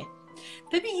بقیه.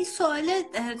 ببین این سوال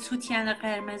سوتین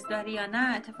قرمز داری یا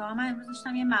نه، اتفاقا من امروز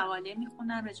داشتم یه مقاله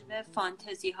میخوندم راجع به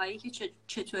فانتزی هایی که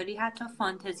چطوری حتی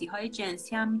فانتزی های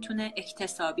جنسی هم میتونه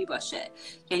اکتسابی باشه.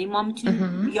 یعنی ما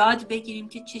میتونیم یاد بگیریم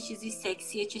که چه چیزی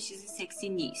سکسیه چه چیزی سکسی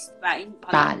نیست و این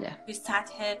به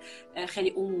سطح خیلی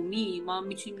عمومی ما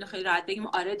میتونیم خیلی راحت بگیم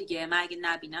آره دیگه من اگه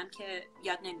نبینم که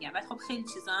یاد نمیگیرم، ولی خب خیلی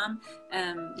چیزا هم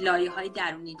لایه های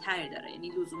درونی تری داره، یعنی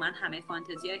لزوما همه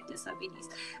فانتزی ها اکتسابی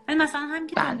نیست. ولی مثلا هم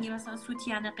که تو میگی مثلا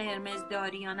سوتین قرمز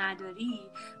داری یا نداری،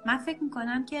 من فکر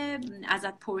میکنم که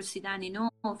ازت پرسیدن اینو،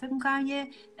 فکر میکنم یه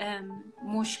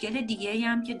مشکل دیگه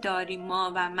هم که داریم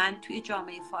ما و من توی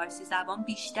جامعه فارسی زبان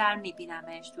بیشتر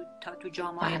میبینمش تا تو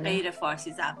جامعه غیر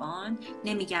فارسی زبان،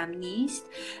 نمیگم نیست،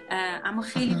 اما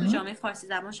خیلی تو جامعه فارسی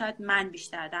زبان شاید من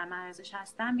بیشتر در معرضش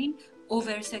هستم، این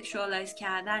اوور سکشوالایز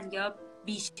کردن یا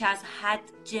بیش از حد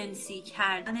جنسی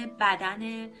کردن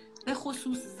بدن به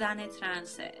خصوص زن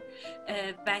ترنسه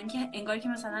و اینکه انگاری که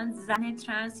مثلا زن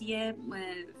ترنس یه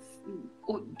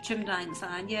چه میدونم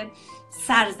مثلا یه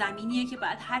سرزمینیه که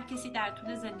باید هر کسی در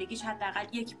طول زندگیش حداقل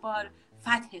یک بار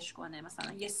فتحش کنه،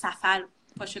 مثلا یه سفر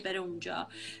باشه بره اونجا.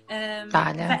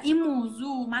 و این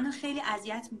موضوع منو خیلی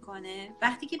اذیت میکنه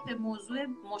وقتی که به موضوع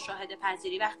مشاهده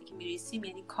پذیری وقتی که میرسیم،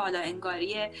 یعنی کالا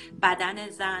انگاری بدن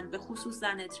زن به خصوص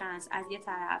زن ترنس از یه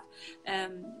طرف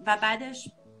و بعدش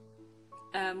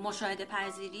مشاهده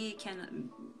پذیری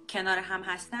کنار هم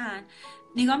هستن،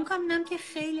 نگاه میکنم که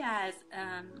خیلی از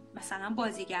مثلا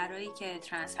بازیگرایی که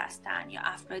ترنس هستن یا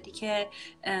افرادی که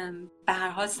به هر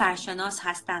حال سرشناس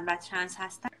هستن و ترنس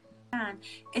هستن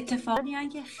اتفاقی هستن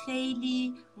که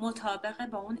خیلی مطابق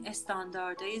با اون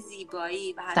استانداردهای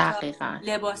زیبایی و حتی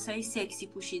لباسای سکسی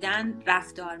پوشیدن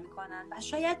رفتار میکنن و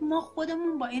شاید ما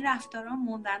خودمون با این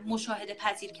رفتارامون در مشاهده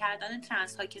پذیر کردن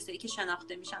ترنس ها، کسایی که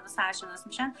شناخته میشن و سرشناس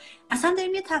میشن، اصلا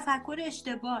داریم یه تفکر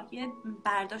اشتباه، یه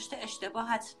برداشت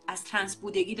اشتباه از ترنس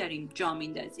بودگی داریم جا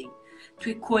میندازیم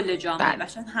توی کل جامعه و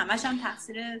شاید همش هم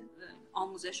تقصیر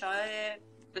آموزش‌های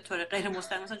به طور غیر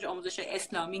مستقیم مثلا آموزش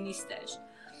اسلامی نیستش.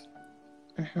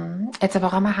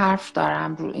 اتفاقا من حرف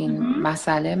دارم رو این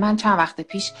مسئله. من چند وقت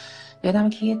پیش یادم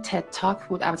که یه تد تاک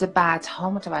بود، البته بعدها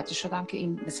متوجه شدم که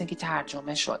این مثل که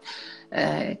ترجمه شد،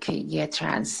 که یه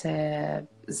ترنس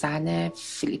زن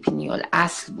فیلیپینیول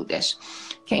اصل بودش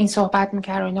که این صحبت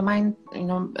میکرد و اینو من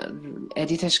اینو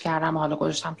ادیتش کردم و حالا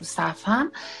گذاشتم تو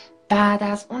صفحه‌ام. بعد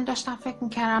از اون داشتم فکر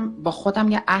میکردم، با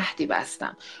خودم یه عهدی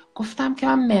بستم، گفتم که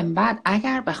من بعد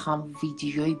اگر بخوام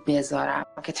ویدیویی بذارم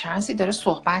که ترنسی داره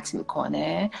صحبت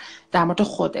میکنه در مورد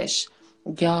خودش،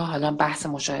 یا حالا بحث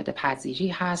مشاهده پذیری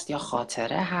هست یا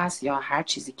خاطره هست یا هر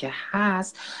چیزی که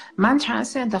هست، من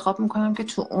ترنسی انتخاب میکنم که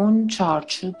تو اون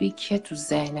چارچوبی که تو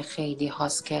ذهن خیلی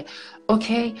هست که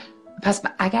اوکی، پس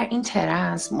اگر این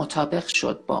ترنس مطابق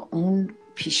شد با اون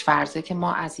پیش‌فرضه که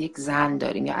ما از یک زن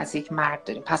داریم یا از یک مرد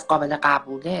داریم، پس قابل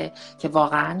قبوله که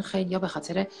واقعا خیلی به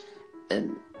خاطر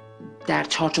در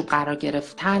چارچوب قرار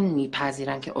گرفتن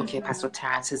میپذیرن که اوکی پس تو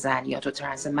ترنس زنی یا تو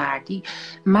ترنس مردی.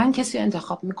 من کسی رو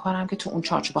انتخاب میکنم که تو اون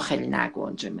چارچوب خیلی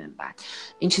نگنجه. من بعد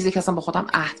این چیزی که اصلا با خودم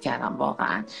عهد کردم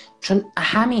واقعا، چون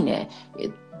همینه،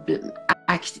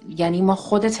 یعنی ما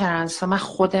خود ترنس، من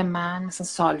خود من مثلا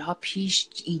سالها پیش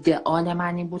ایدئال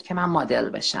من این بود که من مدل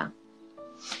بشم.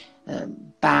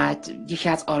 بعد یکی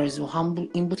از آرزوهام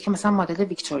این بود که مثلا مدل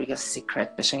ویکتوریا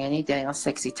سیکرت بشه، یعنی دقیقا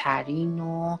سکسی ترین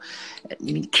و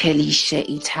کلیشه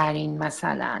ای ترین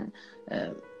مثلا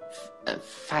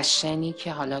فشنی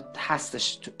که حالا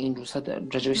هستش تو این روزها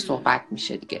راجبش صحبت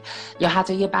میشه دیگه. یا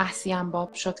حتی یه بحثی هم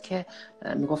باب شد که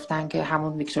میگفتن که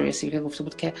همون ویکتوریا سیکرت گفته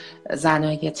بود که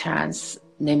زنای ترنس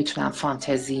نمیتونن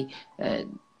فانتزی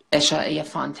اشاعه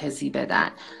فانتزی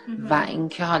بدن و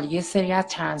اینکه حالا یه سری از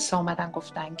ترنس ها اومدن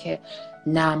گفتن که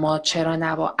نه ما چرا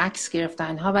نه با عکس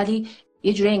گرفتن ها، ولی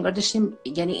یه جوری انگار داشتیم،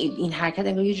 یعنی این حرکت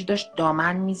انگار یه جوری داشت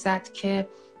دامن میزد که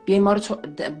بیاین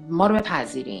ما رو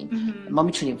بپذیرین، ما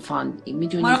میتونیم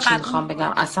میدونیم چی میخوام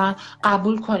بگم، اصلا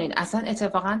قبول کنین. اصلا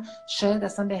اتفاقا شاید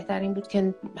اصلا بهترین بود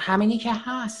که همینی که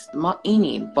هست ما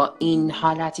اینیم، با این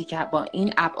حالتی که با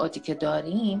این ابعادی که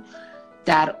داریم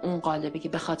در اون قالبی که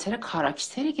به خاطر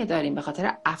کاراکتری که داریم، به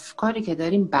خاطر افکاری که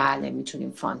داریم، بله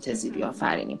میتونیم فانتزی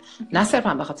بیافرینیم، نه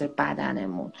صرفا به خاطر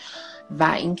بدنمون. و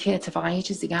اینکه اتفاقا یه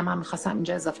چیز دیگه هم من میخواستم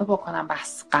اینجا اضافه بکنم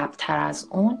بحث قبل‌تر از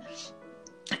اون،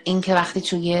 اینکه وقتی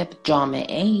توی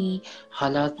جامعه ای،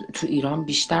 حالا تو ایران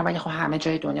بیشتر ولی خب همه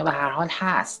جای دنیا به هر حال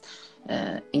هست،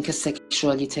 اینکه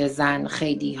سکشوالیته زن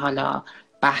خیلی حالا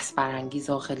بحث برانگیز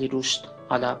و خیلی روش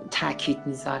حالا تاکید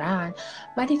میذارن،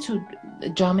 ولی تو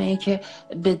جامعه که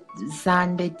به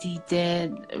زن به دید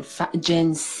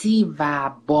جنسی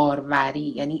و باروری،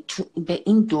 یعنی به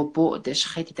این دو بعدش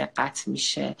خیلی دقت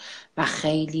میشه و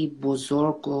خیلی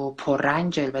بزرگ و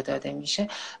پررنگ جلوه داده میشه،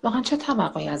 واقعا چه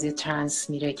توقعی از یه ترنس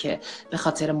میره که به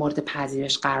خاطر مورد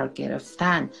پذیرش قرار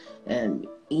گرفتن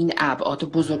این ابعاد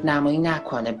بزرگ نمایی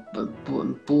نکنه،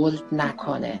 بولد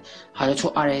نکنه، حالا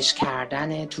تو آرایش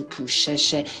کردن، تو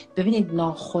پوشش. ببینید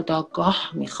ناخودآگاه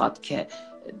میخواد که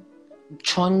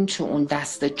چون تو اون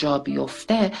دست جا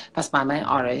بیفته، پس معنی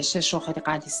آرایشش رو خیلی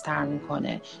غلیظ‌تر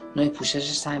میکنه، نوع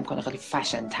پوششش سعی میکنه خیلی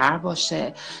فشن تر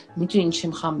باشه. میدونین چی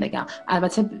میخوام بگم؟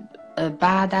 البته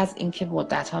بعد از اینکه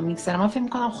مدت‌ها میگذره، من فکر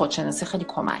میکنم خودشناسی خیلی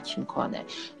کمک میکنه،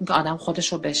 اینکه آدم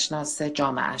خودش رو بشناسه،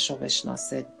 جامعه‌اش رو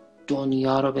بشناسه،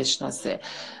 دنیا رو بشناسه،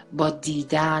 با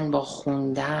دیدن، با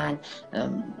خوندن،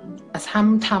 از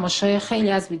همون تماشای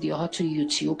خیلی از ویدیوها تو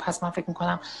یوتیوب. پس من فکر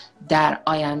میکنم در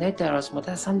آینده دراز مدت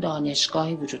اصلا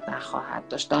دانشگاهی وجود نخواهد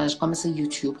داشت، دانشگاه مثل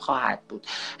یوتیوب خواهد بود.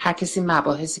 هر کسی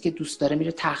مباحثی که دوست داره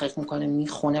میره تحقیق میکنه،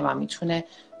 میخونه و میتونه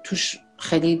توش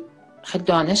خیلی خیلی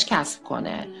دانش کسب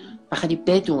کنه و خیلی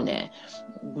بدونه.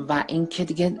 و این که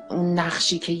دیگه اون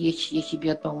نقشی که یکی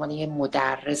بیاد به عنوان یه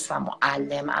مدرس و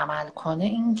معلم عمل کنه،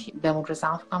 این به مرور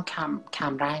زمان فکرم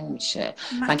کم رنگ میشه.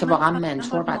 من که واقعا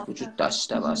منتور باید وجود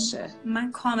داشته باشه.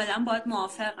 من کاملا باید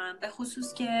موافقم، به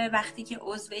خصوص که وقتی که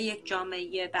عضو یک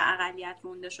جامعه به اقلیت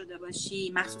رونده شده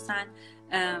باشی، مخصوصا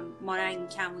ما رنگین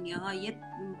کمونی ها یه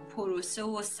پروسه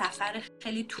و سفر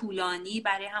خیلی طولانی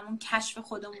برای همون کشف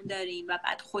خودمون داریم و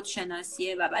بعد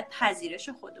خودشناسیه و بعد پذیرش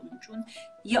خودمون، چون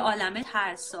یه عالمه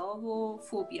ترسا و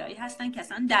فوبیایی هستن که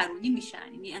اصلا درونی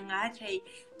میشن، یعنی انقدر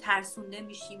ترسونده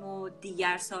میشیم و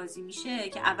دیگر سازی میشه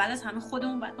که اول از همه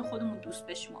خودمون باید به خودمون دوست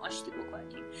بشیم و آشتی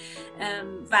بکنیم.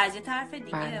 و از یه طرف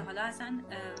دیگه حالا اصلا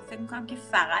فکر میکنم که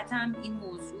فقط هم این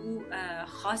موضوع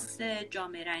خاص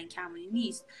جامعه رنگین کمونی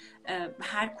نیست.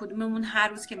 هر کدوممون هر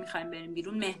روز که میخوایم بریم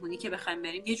بیرون، مهمونی که بخوایم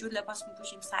بریم یه جور لباس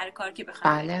میپوشیم، سر کار که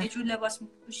بخوایم بریم یه جور لباس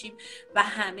میپوشیم و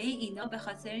همه اینا به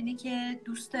خاطر اینه که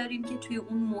دوست داریم که توی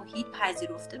اون محیط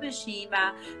پذیرفته بشیم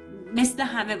و مثل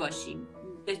همه باشیم،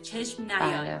 به چشم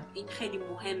نیاد. این خیلی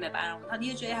مهمه برامون. حالا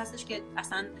یه جایی هستش که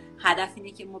اصلا هدف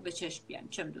اینه که ما به چشم بیایم،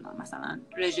 چه میدونم مثلا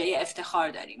رژه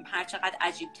افتخار داریم، هر چقدر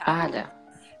عجیب تر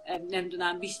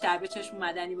نمیدونم بیشتر به چشم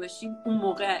مدنی باشیم، اون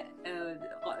موقع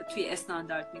توی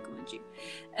استاندارد میگنجیم.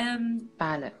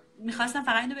 بله. میخواستم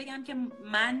فقط اینو بگم که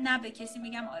من نه به کسی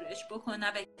میگم آرایش بکن،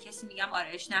 نه به کسی میگم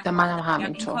آرایش نکن، منم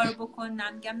میگم این کارو بکن،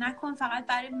 نه میگم نکن. فقط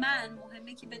برای من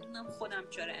مهمه که بدونم خودم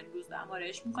چرا امروز دارم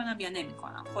آرایش میکنم یا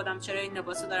نمیکنم، خودم چرا این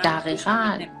لباسو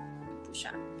دارم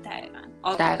میپوشم.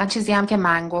 دقیقاً چیزی هم که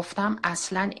من گفتم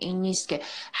اصلا این نیست که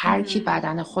هر کی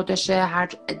بدن خودشه،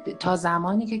 تا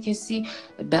زمانی که کسی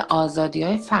به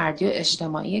آزادی‌های فردی و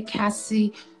اجتماعی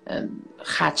کسی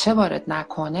خدشه وارد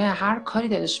نکنه، هر کاری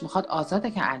دلش میخواد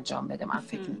آزاده که انجام بده. من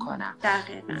فکر میکنم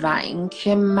و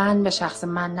اینکه من به شخص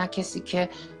من، نه کسی که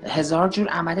 1000 جور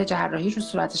عمل جراحی رو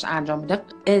صورتش انجام میده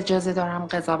اجازه دارم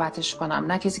قضاوتش کنم،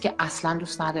 نه کسی که اصلا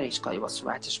دوست نداره هیچ کاری با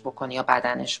صورتش بکنه یا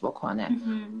بدنش بکنه.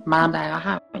 منم دقیقا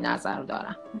همین نظر رو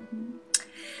دارم.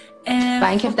 و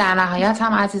اینکه در نهایت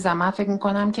هم عزیزم، من فکر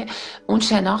میکنم که اون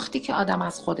شناختی که آدم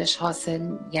از خودش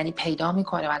حاصل، یعنی پیدا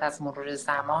میکنه بعد از مرور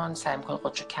زمان، سعی میکنه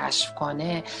خودشو کشف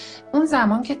کنه، اون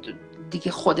زمان که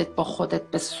دیگه خودت با خودت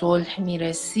به صلح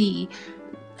میرسی،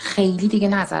 خیلی دیگه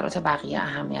نظرات بقیه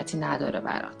اهمیتی نداره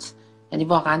برات. یعنی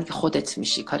واقعا که خودت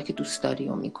میشی، کاری که دوست داری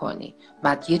و میکنی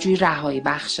و یه جوری رهایی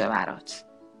بخشه برات.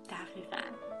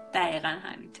 دقیقاً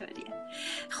همینطوریه.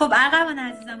 خب ارغوان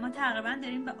عزیزم، ما تقریبا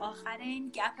داریم به آخر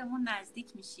این گپمون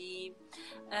نزدیک میشیم.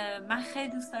 من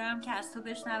خیلی دوست دارم که از تو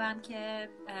بشنوم که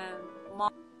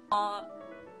ما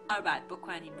کار باید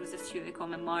بکنیم روز 31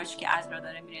 مارچ که از را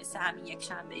داره میرسه، همین یک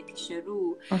شنبه پیش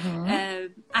رو.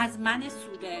 از من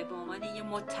سوده به عنوان یه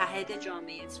متحد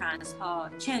جامعه ترنس ها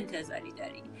چه انتظاری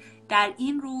داری در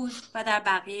این روز و در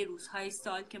بقیه روزهای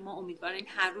سال که ما امیدواریم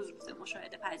هر روز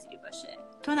مشاهده پذیری باشه؟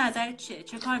 تو نظرت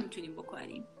چه کار میتونیم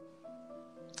بکنیم؟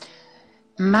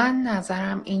 من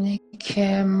نظرم اینه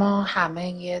که ما همه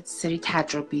یه سری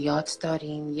تجربیات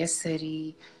داریم، یه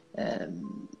سری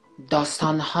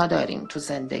داستانها داریم تو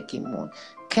زندگیمون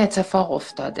که اتفاق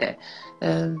افتاده.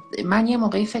 من یه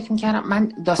موقعی فکر میکردم،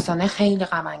 من داستانه خیلی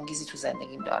غم انگیزی تو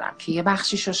زندگیم دارم که یه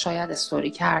بخشیشو شاید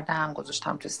استوری کردم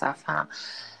گذاشتم تو صفحه‌ام،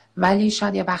 ولی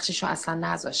شاید یه بخشیشو اصلا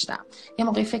نذاشتم. یه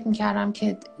موقعی فکر میکردم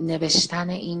که نوشتن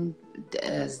این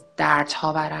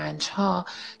دردها و رنجها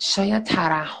شاید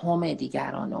ترحم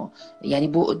دیگرانو، یعنی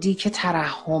بعدی که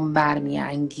ترحم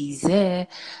برمیانگیزه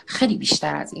خیلی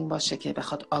بیشتر از این باشه که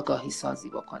بخواد آگاهی سازی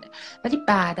بکنه. ولی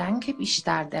بعدن که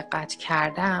بیشتر دقت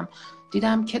کردم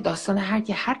دیدم که داستان هر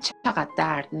چقدر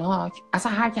دردناک،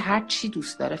 اصلا هر چی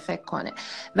دوست داره فکر کنه،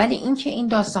 ولی اینکه این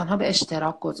داستان‌ها به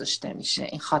اشتراک گذاشته میشه،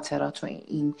 این خاطرات و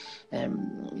این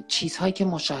چیزهایی که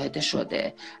مشاهده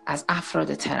شده از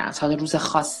افراد ترنس، حالا روز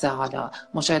خاصه، حالا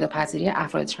مشاهده پذیری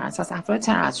افراد ترنس از افراد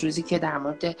ترنس، روزی که در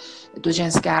مورد دو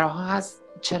جنسگراها هست،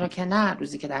 چرا که نه،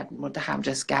 روزی که در مورد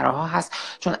همجنسگراها هست،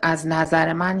 چون از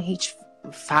نظر من هیچ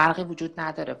فرقی وجود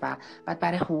نداره و بعد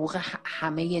برای حقوق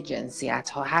همه جنسیت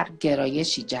ها هر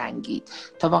گرایشی جنگید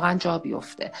تا واقعا جا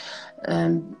بیفته.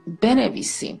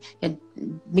 بنویسیم.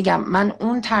 میگم من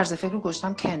اون طرز فکر رو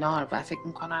گذاشتم کنار و فکر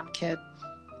میکنم که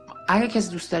اگه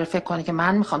کسی دوست داره فکر کنه که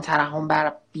من میخوام ترحم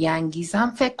بر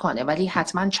بیانگیزم فکر کنه، ولی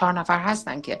حتما 4 نفر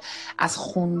هستن که از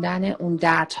خوندن اون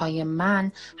دردهای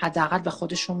من حداقل به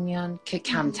خودشون میان که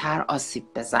کمتر آسیب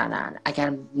بزنن اگر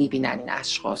میبینن این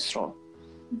اشخاص رو.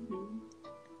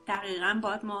 دقیقاً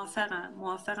باید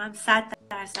موافقم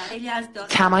 100%. خیلی از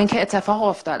کمان که اتفاق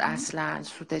افتاد اصلا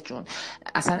سوده جون،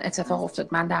 اصلا اتفاق افتاد.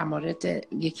 من در مورد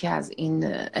یکی از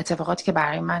این اتفاقاتی که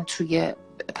برای من توی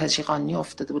پزشکی قانونی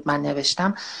افتاده بود من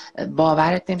نوشتم،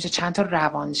 باورت نمیشه چند تا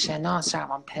روانشناس،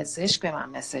 روانپزشک به من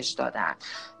مسیج دادن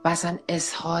و اصلا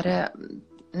اظهار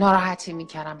ناراحتی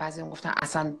میکردن. بعضی اون گفتن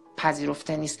اصلا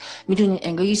پذیرفته نیست، میدونین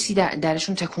انگار یه چیزی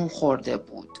درشون تکون خورده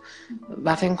بود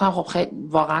و فکر میکنم خب خیلی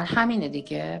واقعا همینه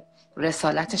دیگه،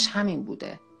 رسالتش همین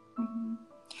بوده.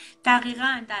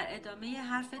 دقیقاً در ادامه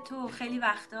حرف تو، خیلی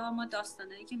وقتا ما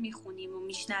داستانایی که میخونیم و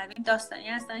میشنویم داستانی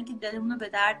هستن که دلمون رو به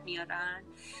درد میارن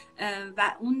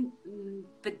و اون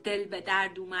به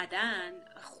درد اومدن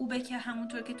خوبه که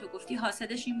همونطور که تو گفتی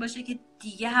حاصلش این باشه که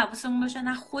دیگه حواسمون باشه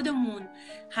نه خودمون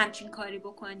همچین کاری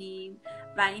بکنیم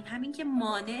و این همین که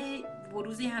مانع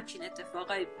بروز همچین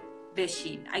اتفاقای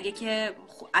بشیم. اگه که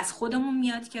از خودمون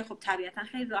میاد که خب طبیعتا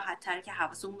خیلی راحت تره که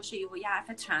حواسمون باشه یه حرف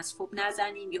ترنسفوب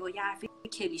نزنیم، یه حرف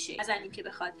کلیشه نزنیم که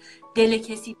بخواد دل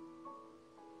کسی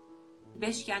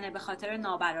بشکنه به خاطر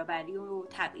نابرابری و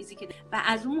تبعیضی که و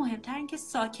از اون مهمتر این که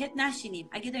ساکت نشینیم.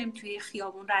 اگه داریم توی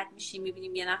خیابون رد میشیم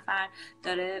میبینیم یه نفر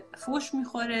داره فحش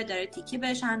میخوره، داره تیکه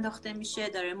بهش انداخته میشه،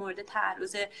 داره مورد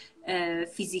تعرض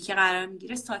فیزیکی قرار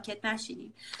میگیره، ساکت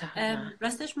نشینیم.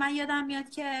 راستش من یادم میاد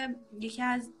که یکی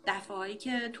از دفعهایی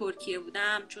که ترکیه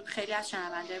بودم، چون خیلی از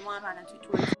شنونده ما هم الان توی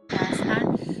ترکیه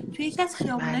هستن، توی یکی از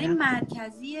خیابونای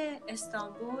مرکزی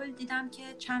استانبول دیدم که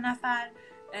چند نفر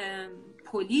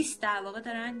پلیس در واقع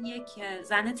دارن یک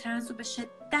زن ترنس رو به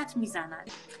شدت میزنن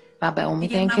و به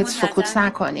امید اینکه سکوت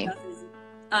نکنیم.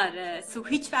 آره،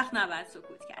 هیچ وقت نباید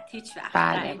سکوت کرد، هیچ وقت.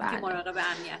 بله. که مراقب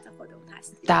امنیت خودمون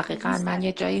هستیم. دقیقاً. من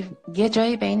یه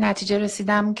جایی به این نتیجه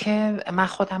رسیدم که من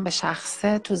خودم به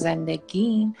شخصه تو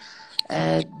زندگیم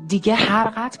دیگه هر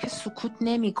قدر که سکوت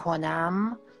نمی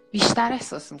کنم بیشتر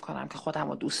احساس میکنم که خودم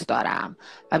رو دوست دارم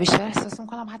و بیشتر احساس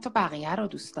میکنم حتی بقیه رو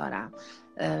دوست دارم،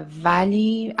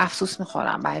 ولی افسوس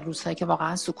میخورم برای روزهایی که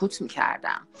واقعا سکوت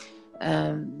میکردم.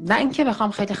 نه اینکه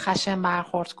بخوام خیلی خشن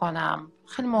برخورد کنم،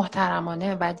 خیلی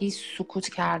محترمانه، ولی سکوت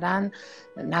کردن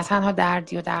نه تنها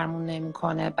دردی و درمون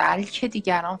نمیکنه، بلکه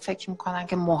دیگران فکر میکنن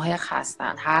که محق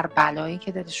هستن، هر بلایی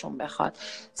که دلشون بخواد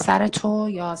سر تو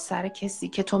یا سر کسی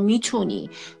که تو میتونی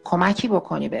کمکی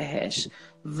بکنی بهش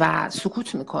و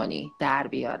سکوت میکنی در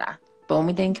بیارن. به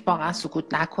امید اینکه واقعا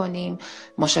سکوت نکنیم،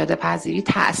 مشاهده پذیری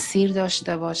تأثیر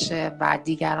داشته باشه و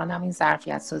دیگران هم این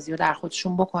ظرفیت سازی رو در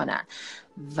خودشون بکنن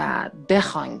و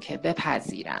بخوان که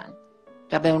بپذیرن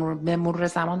و به مرور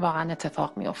زمان واقعا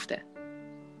اتفاق میفته.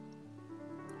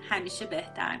 همیشه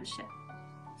بهتر میشه.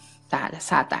 بله،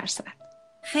 100%.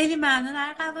 خیلی ممنون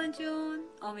ارغوان جون.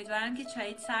 امیدوارم که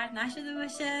چایت سرد نشده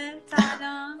باشه تا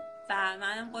و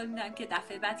منم قول میدم که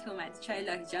دفعه بعد که اومدی چای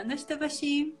لاهیجان داشته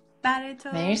باشیم برای تو.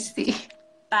 مرسی.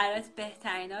 برات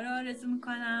بهترینا رو آرزو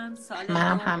میکنم. سال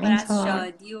منم همینطور.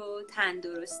 شادی و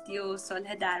تندرستی و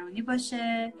صلح درونی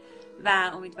باشه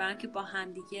و امیدوارم که با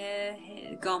هم دیگه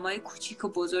گامای کوچیک و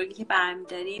بزرگی که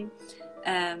برمی‌داریم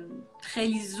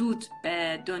خیلی زود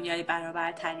به دنیای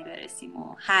برابرتری برسیم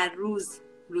و هر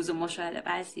روز مشاهده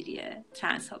پذیری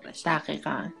ترنس ها باشه.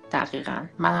 دقیقاً.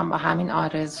 من هم با همین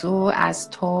آرزو از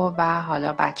تو و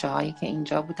حالا بچه هایی که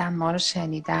اینجا بودن ما رو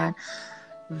شنیدن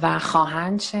و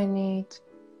خواهند شنید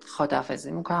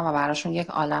خداحافظی میکنم و براشون یک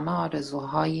عالمه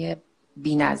آرزوهای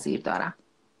بی‌نظیر دارم.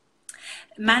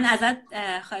 من ازت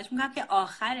خواهش میکنم که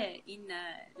آخر این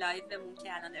لایومون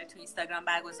که الان داره تو اینستاگرام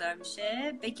برگزار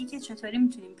میشه بگی که چطوری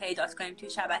میتونیم پیدات کنیم توی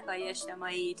شبکه‌های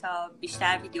اجتماعی تا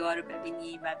بیشتر ویدیوها رو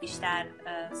ببینیم و بیشتر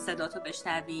صداتو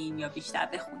بشنویم یا بیشتر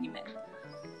بخونیم.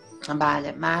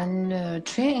 بله، من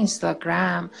توی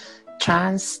اینستاگرام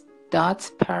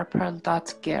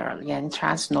trans.purple.girl یعنی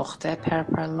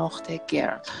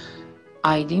trans.purple.girl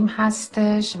آیدیم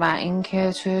هستش و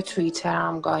اینکه توی توییتر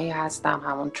هم گاهی هستم،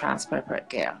 همون ترانس پرپل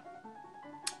گرل،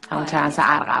 همون ترانس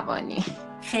ارغوانی.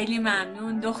 خیلی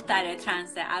ممنون دختر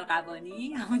ترانس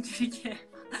ارغوانی، همونجوری که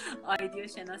آیدی و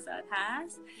شناسات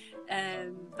هست.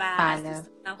 و بله.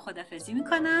 من خدافظی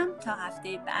میکنم تا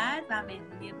هفته بعد و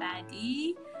مهمونی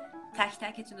بعدی. تک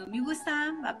تکتون رو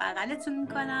میبوسم و بغلتون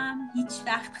میکنم. هیچ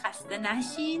وقت خسته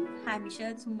نشین.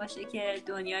 همیشه تون باشه که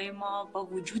دنیای ما با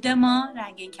وجود ما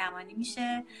رنگین کمانی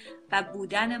میشه و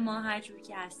بودن ما هر جوری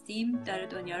که هستیم داره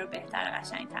دنیا رو بهتر و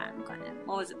قشنگ‌تر میکنه.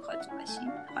 مواظب خودتون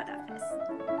باشین. خداحافظ.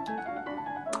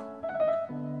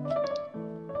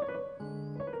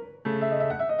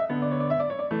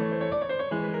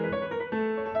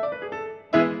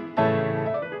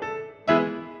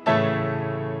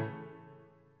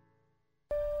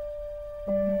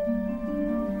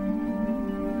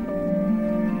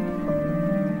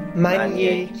 من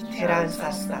یک ترنس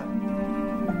هستم.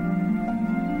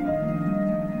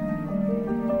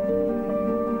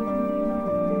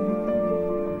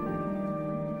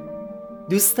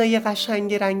 دوستای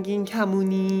قشنگ رنگین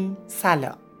کمونی،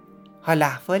 سلام. حال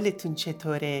احوالتون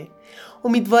چطوره؟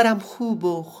 امیدوارم خوب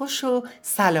و خوش و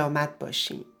سلامت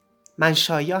باشین. من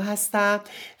شایا هستم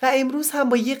و امروز هم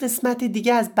با یه قسمت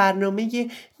دیگه از برنامه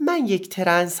من یک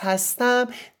ترنس هستم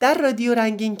در رادیو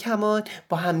رنگین کمان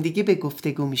با همدیگه به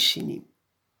گفتگو میشینیم.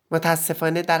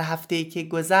 متاسفانه در هفته‌ای که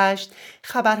گذشت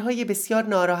خبرهای بسیار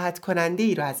ناراحت کننده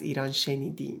ای رو از ایران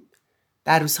شنیدیم.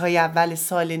 در روزهای اول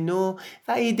سال نو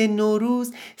و عید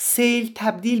نوروز سیل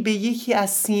تبدیل به یکی از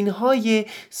سینهای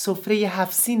سفره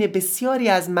 7 سین بسیاری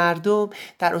از مردم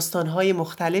در استانهای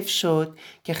مختلف شد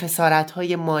که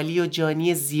خسارتهای مالی و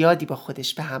جانی زیادی با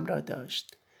خودش به همراه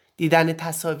داشت. دیدن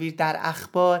تصاویر در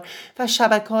اخبار و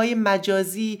شبکه‌های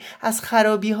مجازی از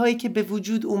خرابی‌هایی که به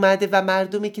وجود اومده و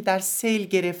مردمی که در سیل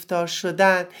گرفتار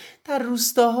شدن در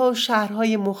روستاها و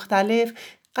شهرهای مختلف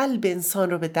قلب انسان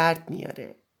رو به درد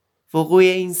میاره. وقوع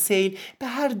این سیل به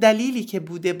هر دلیلی که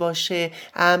بوده باشه،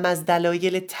 اعم از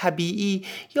دلایل طبیعی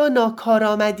یا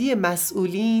ناکارآمدی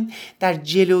مسئولین در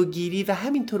جلوگیری و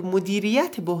همینطور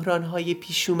مدیریت بحران‌های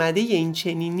پیش اومده این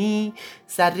چنینی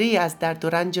ذره از درد و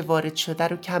رنج وارد شده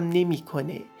رو کم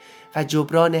نمی‌کنه و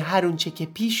جبران هر اونچه که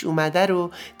پیش اومده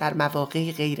رو در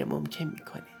مواقع غیر ممکن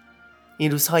می‌کنه.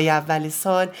 این روزهای اول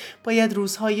سال باید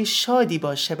روزهای شادی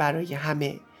باشه برای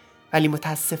همه، ولی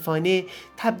متاسفانه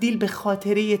تبدیل به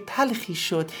خاطره تلخی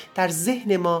شد در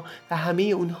ذهن ما و همه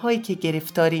اونهایی که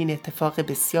گرفتار این اتفاق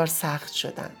بسیار سخت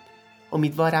شدند.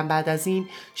 امیدوارم بعد از این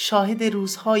شاهد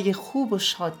روزهای خوب و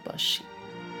شاد باشیم.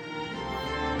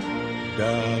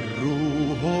 در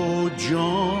روح و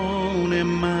جان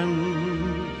من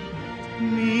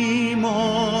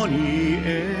میمانی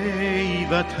ای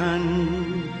وطن،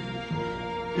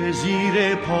 به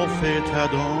زیر پا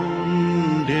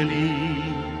فتدان دلی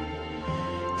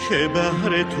که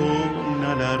بهر تو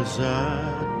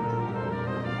نلرزد.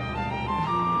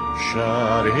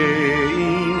 شرح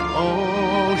این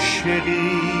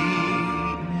عاشقی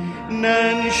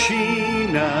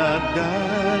ننشیند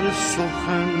در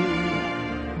سخن،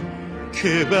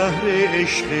 که بهر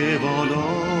عشق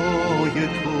والای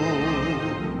تو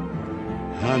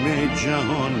همه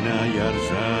جهان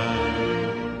نیرزد.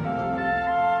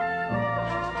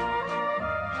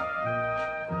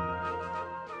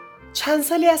 چند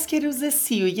سالی است که روز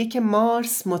 31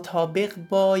 مارس مطابق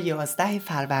با 11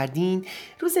 فروردین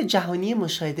روز جهانی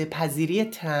مشاهده پذیری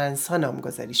ترنس ها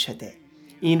نامگذاری شده.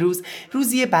 این روز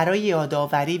روزی برای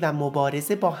یادآوری و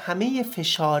مبارزه با همه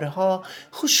فشارها،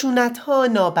 خشونتها،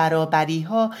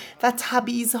 نابرابریها و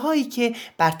تبعیض‌هایی که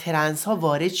بر ترنس ها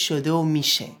وارد شده و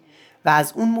میشه و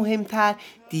از اون مهمتر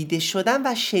دیده شدن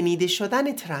و شنیده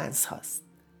شدن ترنس هاست.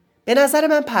 به نظر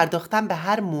من پرداختن به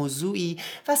هر موضوعی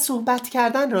و صحبت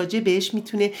کردن راجع بهش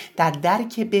میتونه در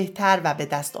درک بهتر و به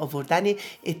دست آوردن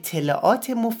اطلاعات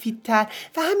مفیدتر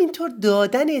و همینطور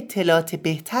دادن اطلاعات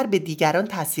بهتر به دیگران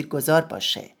تاثیرگذار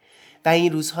باشه و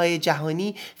این روزهای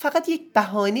جهانی فقط یک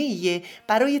بهانه‌ایه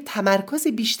برای تمرکز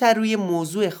بیشتر روی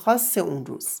موضوع خاص اون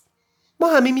روز. ما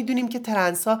همه میدونیم که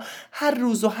ترنس‌ها هر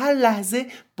روز و هر لحظه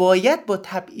باید با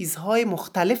تبعیض‌های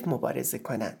مختلف مبارزه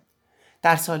کنن.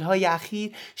 در سالهای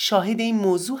اخیر شاهد این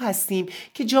موضوع هستیم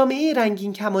که جامعه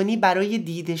رنگین کمانی برای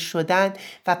دیده شدن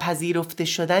و پذیرفته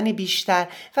شدن بیشتر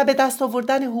و به دست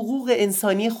آوردن حقوق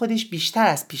انسانی خودش بیشتر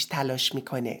از پیش تلاش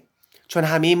میکنه. چون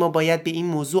همه ما باید به این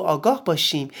موضوع آگاه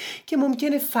باشیم که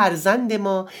ممکنه فرزند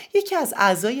ما، یکی از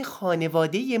اعضای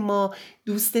خانواده ما،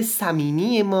 دوست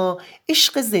صمیمی ما،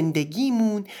 عشق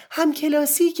زندگیمون،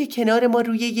 همکلاسی که کنار ما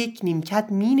روی یک نیمکت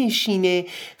می نشینه،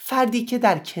 فردی که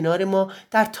در کنار ما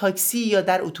در تاکسی یا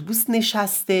در اتوبوس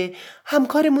نشسته،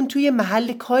 همکارمون توی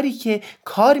محل کاری که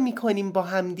کار میکنیم با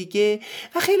همدیگه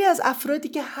و خیلی از افرادی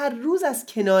که هر روز از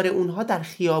کنار اونها در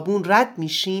خیابون رد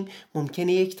میشیم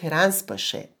ممکنه یک ترنس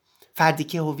باشه. فردی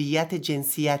که هویت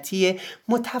جنسیتی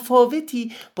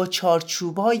متفاوتی با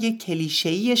چارچوب‌های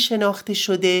کلیشه‌ای شناخته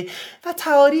شده و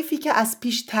تعاریفی که از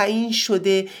پیش تعیین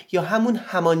شده یا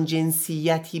همان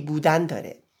جنسیتی بودن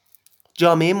داره.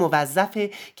 جامعه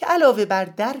موظفه که علاوه بر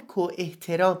درک و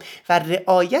احترام و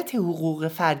رعایت حقوق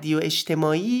فردی و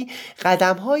اجتماعی،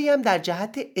 قدم‌هایی هم در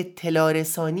جهت اطلاع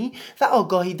رسانی و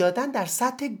آگاهی دادن در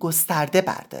سطح گسترده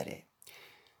برداره.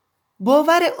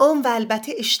 باور عام و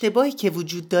البته اشتباهی که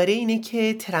وجود داره اینه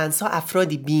که ترنس‌ها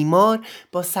افرادی بیمار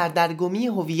با سردرگمی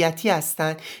هویتی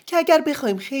هستن که اگر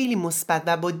بخوایم خیلی مثبت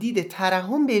و با دید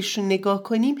ترحم بهشون نگاه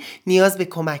کنیم نیاز به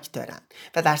کمک دارن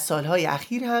و در سالهای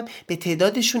اخیر هم به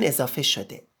تعدادشون اضافه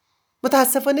شده.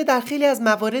 متاسفانه در خیلی از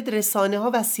موارد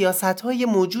رسانه‌ها و سیاست‌های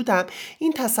موجود هم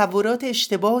این تصورات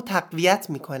اشتباه و تقویت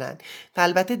می‌کنن و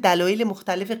البته دلایل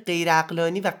مختلف غیر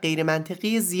عقلانی و غیر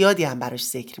منطقی زیادی هم براش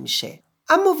ذکر میشه.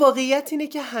 اما واقعیت اینه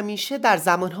که همیشه در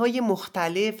زمانهای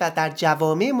مختلف و در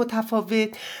جوامع متفاوت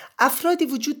افرادی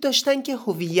وجود داشتن که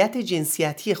هویت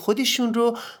جنسیتی خودشون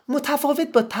رو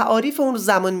متفاوت با تعاریف اون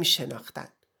زمان می شناختن.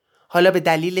 حالا به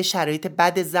دلیل شرایط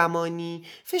بد زمانی،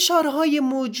 فشارهای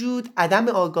موجود، عدم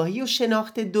آگاهی و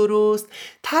شناخت درست،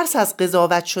 ترس از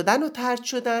قضاوت شدن و طرد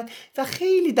شدن و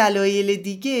خیلی دلایل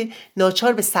دیگه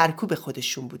ناچار به سرکوب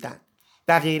خودشون بودن.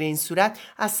 و غیر این صورت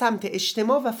از سمت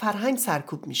اجتماع و فرهنگ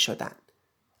سرکوب می شدن.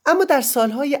 اما در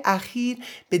سالهای اخیر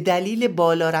به دلیل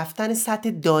بالا رفتن سطح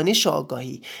دانش و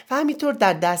آگاهی و همینطور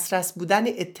در دسترس بودن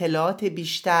اطلاعات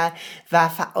بیشتر و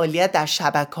فعالیت در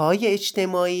شبکه‌های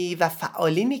اجتماعی و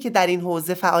فعالینی که در این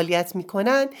حوزه فعالیت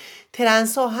می‌کنند،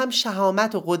 ترنس‌ها هم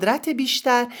شهامت و قدرت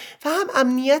بیشتر و هم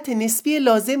امنیت نسبی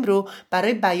لازم رو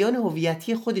برای بیان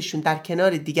هویتی خودشون در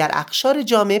کنار دیگر اقشار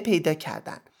جامعه پیدا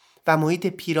کردند و محیط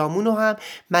پیرامون رو هم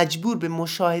مجبور به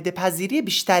مشاهده پذیری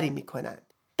بیشتری می‌کنند.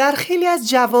 در خیلی از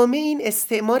جوامع این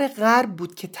استعمار غرب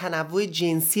بود که تنوع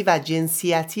جنسی و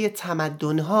جنسیتی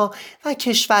تمدن‌ها و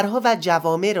کشورها و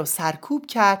جوامع را سرکوب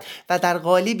کرد و در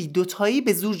قالبی دوتایی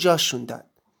به زور جاشون داد.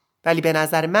 ولی به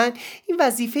نظر من این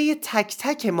وظیفه تک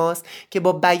تک ماست که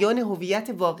با بیان هویت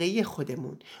واقعی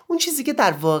خودمون، اون چیزی که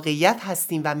در واقعیت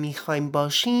هستیم و میخوایم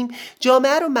باشیم،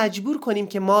 جامعه رو مجبور کنیم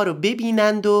که ما رو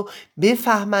ببینند و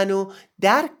بفهمن و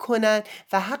درک کنند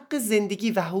و حق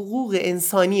زندگی و حقوق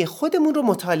انسانی خودمون رو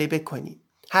مطالبه کنیم،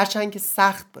 هرچند که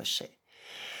سخت باشه.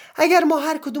 اگر ما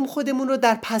هر کدوم خودمون رو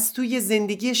در پستوی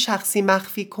زندگی شخصی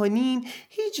مخفی کنیم،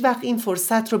 هیچ وقت این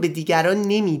فرصت رو به دیگران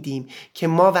نمیدیم که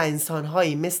ما و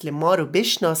انسانهایی مثل ما رو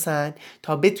بشناسن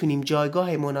تا بتونیم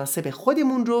جایگاه مناسب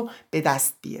خودمون رو به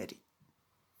دست بیاریم.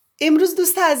 امروز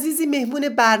دوست عزیزی مهمون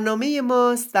برنامه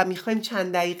ماست و میخوایم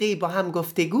چند دقیقه با هم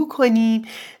گفتگو کنیم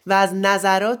و از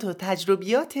نظرات و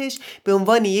تجربیاتش به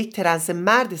عنوان یک ترنس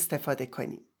مرد استفاده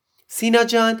کنیم. سینا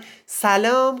جان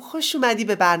سلام، خوش اومدی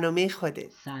به برنامه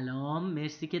خودت. سلام،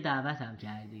 مرسی که دعوتم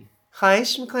کردی.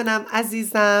 خواهش میکنم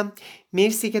عزیزم،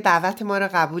 مرسی که دعوت ما رو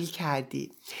قبول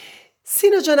کردی.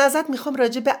 سینا جان ازت میخوام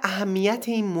راجع به اهمیت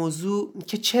این موضوع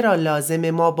که چرا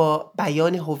لازمه ما با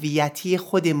بیان هویتی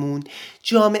خودمون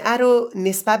جامعه رو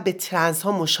نسبت به ترنس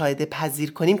ها مشاهده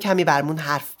پذیر کنیم کمی برمون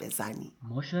حرف بزنی.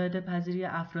 مشاهده پذیری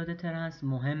افراد ترنس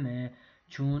مهمه،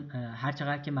 چون هر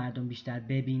چقدر که مردم بیشتر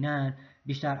ببینن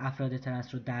بیشتر افراد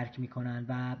ترنس رو درک میکنن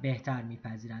و بهتر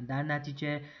میپذیرن. در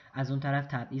نتیجه از اون طرف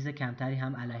تبعیض کمتری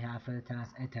هم علیه افراد ترنس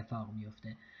اتفاق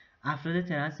میفته. افراد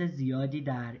ترنس زیادی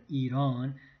در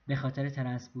ایران به خاطر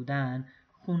ترنس بودن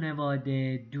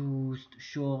خانواده، دوست،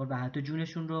 شغل و حتی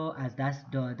جونشون رو از دست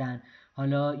دادن،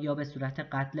 حالا یا به صورت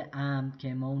قتل عمد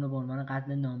که ما اونو به عنوان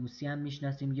قتل ناموسی هم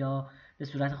میشناسیم یا به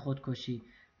صورت خودکشی.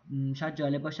 شاید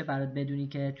جالب باشه برات بدونی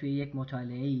که توی یک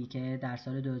مطالعه‌ای که در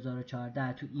سال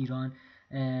 2014 تو ایران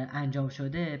انجام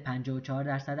شده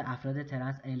 54% افراد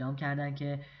ترنس اعلام کردن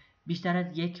که بیشتر از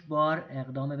یک بار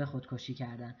اقدام به خودکشی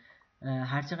کردن.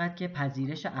 هرچقدر که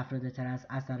پذیرش افراد ترنس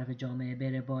از طرف جامعه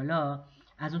بره بالا،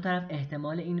 از اون طرف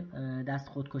احتمال این دست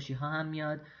خودکشی ها هم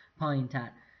میاد پایین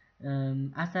تر.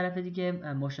 از طرف دیگه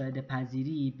مشاهده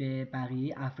پذیری به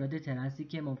بقیه افراد ترنسی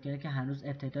که ممکنه که هنوز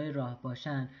ابتدای راه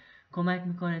باشن کمک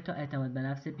میکنه تا اعتماد به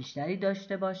نفس بیشتری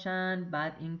داشته باشن.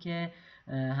 بعد اینکه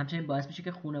همچنین باعث میشه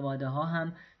که خانواده ها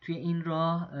هم توی این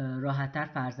راه راحت‌تر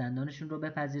فرزندانشون رو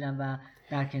بپذیرن و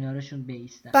در کنارشون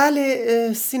بایستن.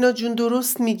 بله سینا جون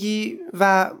درست میگی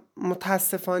و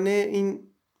متاسفانه این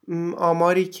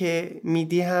آماری که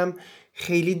میدی هم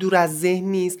خیلی دور از ذهن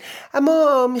نیست.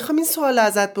 اما میخوام این سوال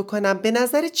ازت بکنم، به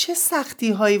نظر چه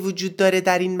سختی هایی وجود داره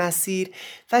در این مسیر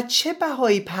و چه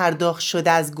بهایی پرداخت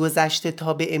شده از گذشته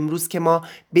تا به امروز که ما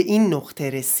به این نقطه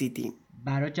رسیدیم؟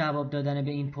 برای جواب دادن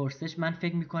به این پرسش من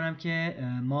فکر میکنم که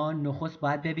ما نخست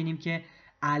باید ببینیم که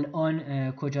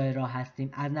الان کجای راه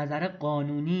هستیم. از نظر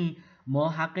قانونی ما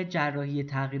حق جراحی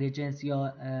تغییر جنس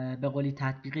یا به قولی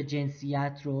تطبیق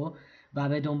جنسیت رو و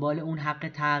به دنبال اون حق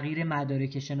تغییر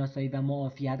مدارک شناسایی و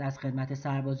معافیت از خدمت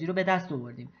سربازی رو به دست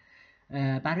آوردیم.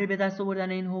 برای به دست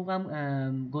آوردن این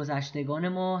حقوقم گذشتگان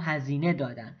ما هزینه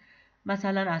دادن،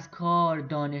 مثلا از کار،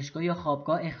 دانشگاه یا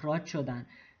خوابگاه اخراج شدن،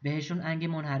 بهشون انگ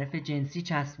منحرف جنسی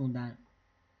چسبوندن،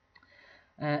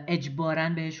 اجباراً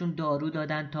بهشون دارو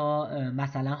دادن تا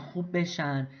مثلا خوب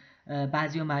بشن،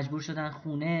 بعضیا مجبور شدن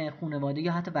خونواده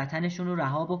یا حتی وطنشون رو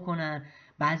رها بکنن،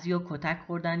 بعضیا کتک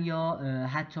خوردن یا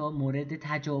حتی مورد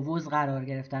تجاوز قرار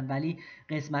گرفتن. ولی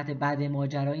قسمت بد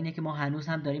ماجرا اینه که ما هنوز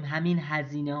هم داریم همین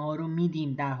هزینه ها رو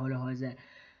میدیم. در حال حاضر 72%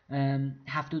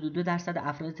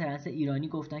 افراد ترنس ایرانی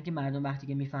گفتن که مردم وقتی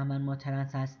که میفهمن ما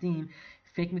ترنس هستیم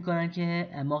فکر میکنن که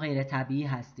ما غیر طبیعی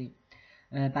هستیم.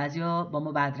 بعضیا با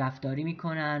ما بدرفتاری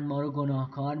میکنن، ما رو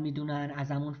گناهکار میدونن،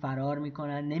 ازمون فرار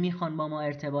میکنن، نمیخوان با ما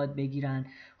ارتباط بگیرن.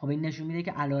 خب این نشون میده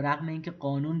که علیرغم اینکه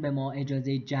قانون به ما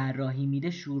اجازه جراحی میده،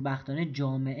 شوربختانه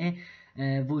جامعه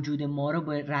وجود ما رو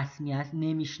به رسمیت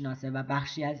نمیشناسه و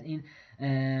بخشی از این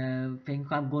فکر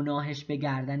میکنم گناهش به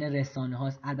گردن رسانه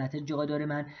هاست. البته جا داره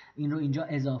من این رو اینجا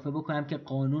اضافه بکنم که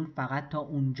قانون فقط تا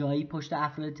اونجایی پشت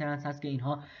افراد ترنس هست که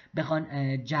اینها بخوان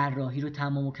جراحی رو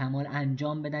تمام و کمال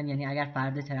انجام بدن. یعنی اگر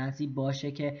فرد ترنسی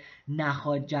باشه که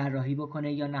نخواد جراحی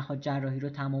بکنه یا نخواد جراحی رو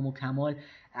تمام و کمال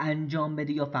انجام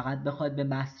بده یا فقط بخواد به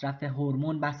مصرف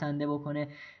هورمون بسنده بکنه،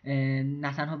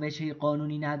 نه تنها وجه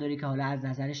قانونی نداره که حالا از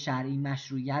نظر شرعی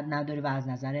مشروعیت نداره و از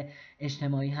نظر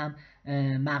اجتماعی هم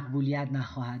مقبولیت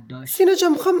نخواهد داشت. سینا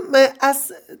جان میخوام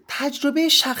از تجربه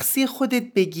شخصی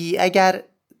خودت بگی، اگر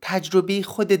تجربه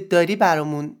خودت داری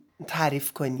برامون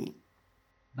تعریف کنی.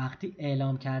 وقتی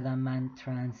اعلام کردم من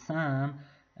ترنسم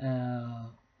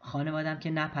خانوادم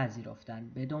که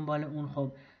نپذیرفتن. به دنبال اون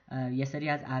خب یه سری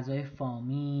از اعضای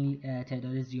فامیل،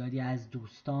 تعداد زیادی از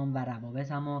دوستام و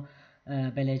روابطمو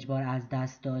به اجبار از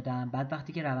دست دادم. بعد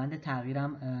وقتی که روند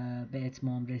تغییرم به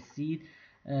اتمام رسید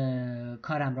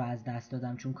کارم رو از دست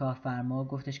دادم، چون کارفرما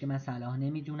گفتش که من صلاح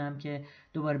نمیدونم که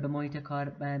دوباره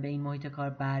به این محیط کار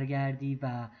برگردی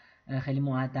و خیلی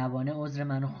مؤدبانه عذر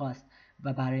منو خواست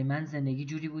و برای من زندگی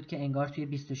جوری بود که انگار توی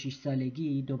 26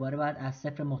 سالگی دوباره باید از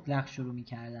صفر مطلق شروع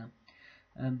می‌کردم.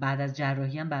 بعد از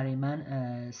جراحی هم برای من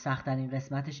سخت‌ترین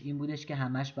قسمتش این بودش که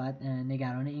همش باید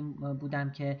نگران این بودم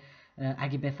که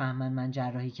اگه بفهمن من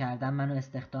جراحی کردم منو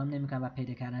استخدام نمی‌کنن و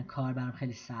پیدا کردن کار برام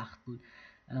خیلی سخت بود.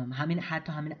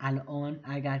 حتی همین الان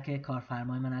اگر که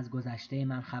کارفرمای من از گذشته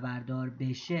من خبردار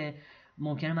بشه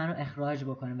ممکنه منو اخراج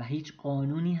بکنه و هیچ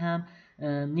قانونی هم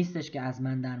نیستش که از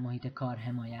من در محیط کار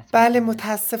حمایت بکنه. بله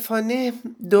متاسفانه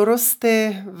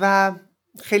درسته و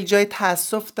خیلی جای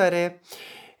تأسف داره.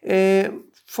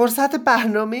 فرصت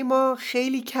برنامه ما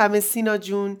خیلی کمه سینا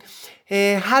جون،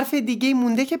 حرف دیگه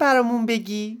مونده که برامون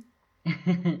بگی؟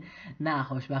 نه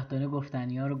خوشبختانه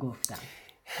گفتنی ها رو گفتم.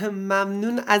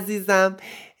 ممنون عزیزم،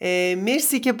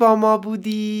 مرسی که با ما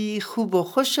بودی. خوب و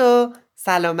خوش و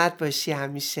سلامت باشی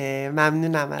همیشه.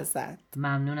 ممنونم ازت.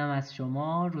 ممنونم از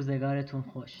شما، روزگارتون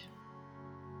خوش.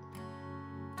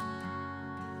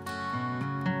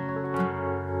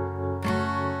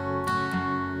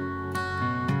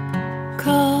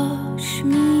 کاش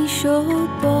میشد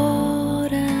با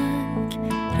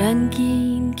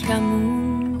رنگین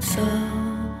کمون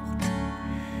ساخت،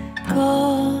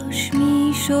 کاش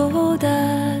میشد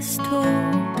از تو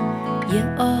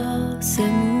یه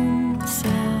آسمون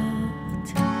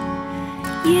ساخت،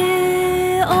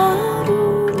 یه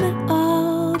آروم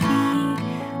آبی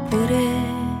پر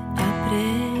ابر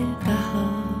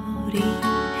بهاری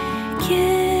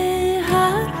که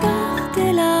هر وقت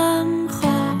دلم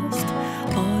خواست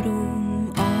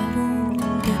آروم آروم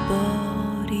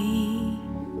بباری.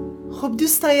 خب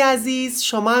دوستای عزیز،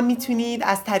 شما هم میتونید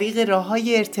از طریق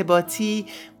راه‌های ارتباطی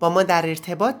با ما در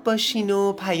ارتباط باشین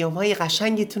و پیام‌های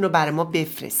قشنگتون رو برای ما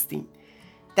بفرستین.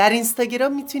 در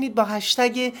اینستاگرام میتونید با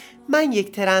هشتگ من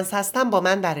یک ترنس هستم با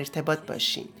من در ارتباط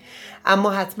باشین.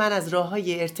 اما حتما از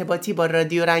راه‌های ارتباطی با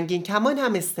رادیو رنگین کمان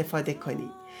هم استفاده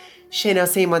کنید.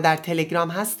 شناسه ما در تلگرام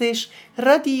هستش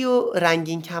رادیو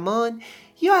رنگین کمان،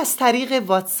 یا از طریق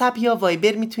واتساپ یا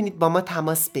وایبر میتونید با ما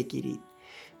تماس بگیرید.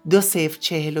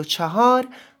 2044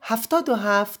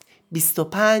 77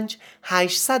 25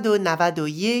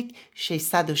 891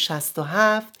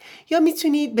 667 یا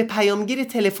میتونید به پیامگیر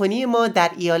تلفنی ما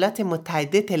در ایالات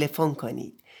متحده تلفن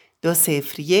کنید.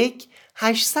 201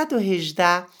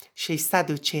 818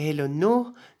 649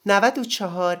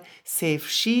 94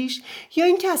 06 یا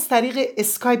اینکه از طریق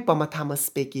اسکایپ با ما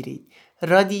تماس بگیرید.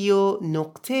 رادیو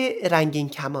رنگین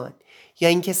کمان، یا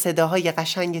اینکه صداهای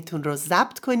قشنگتون رو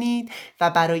ضبط کنید و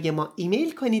برای ما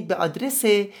ایمیل کنید به آدرس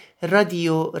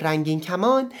رادیو رنگین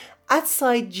کمان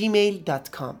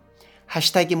 @gmail.com.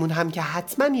 هشتگمون هم که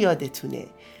حتما یادتونه،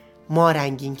 ما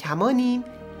رنگین کمانیم،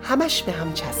 همش به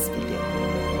هم چسبیده.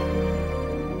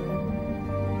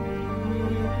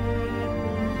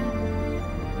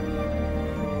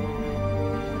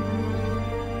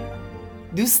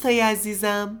 دوستای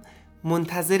عزیزم،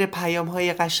 منتظر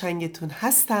پیام‌های قشنگتون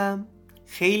هستم.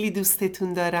 خیلی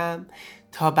دوستتون دارم.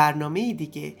 تا برنامه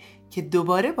دیگه که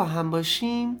دوباره با هم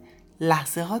باشیم،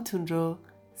 لحظه هاتون رو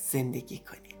زندگی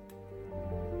کنید.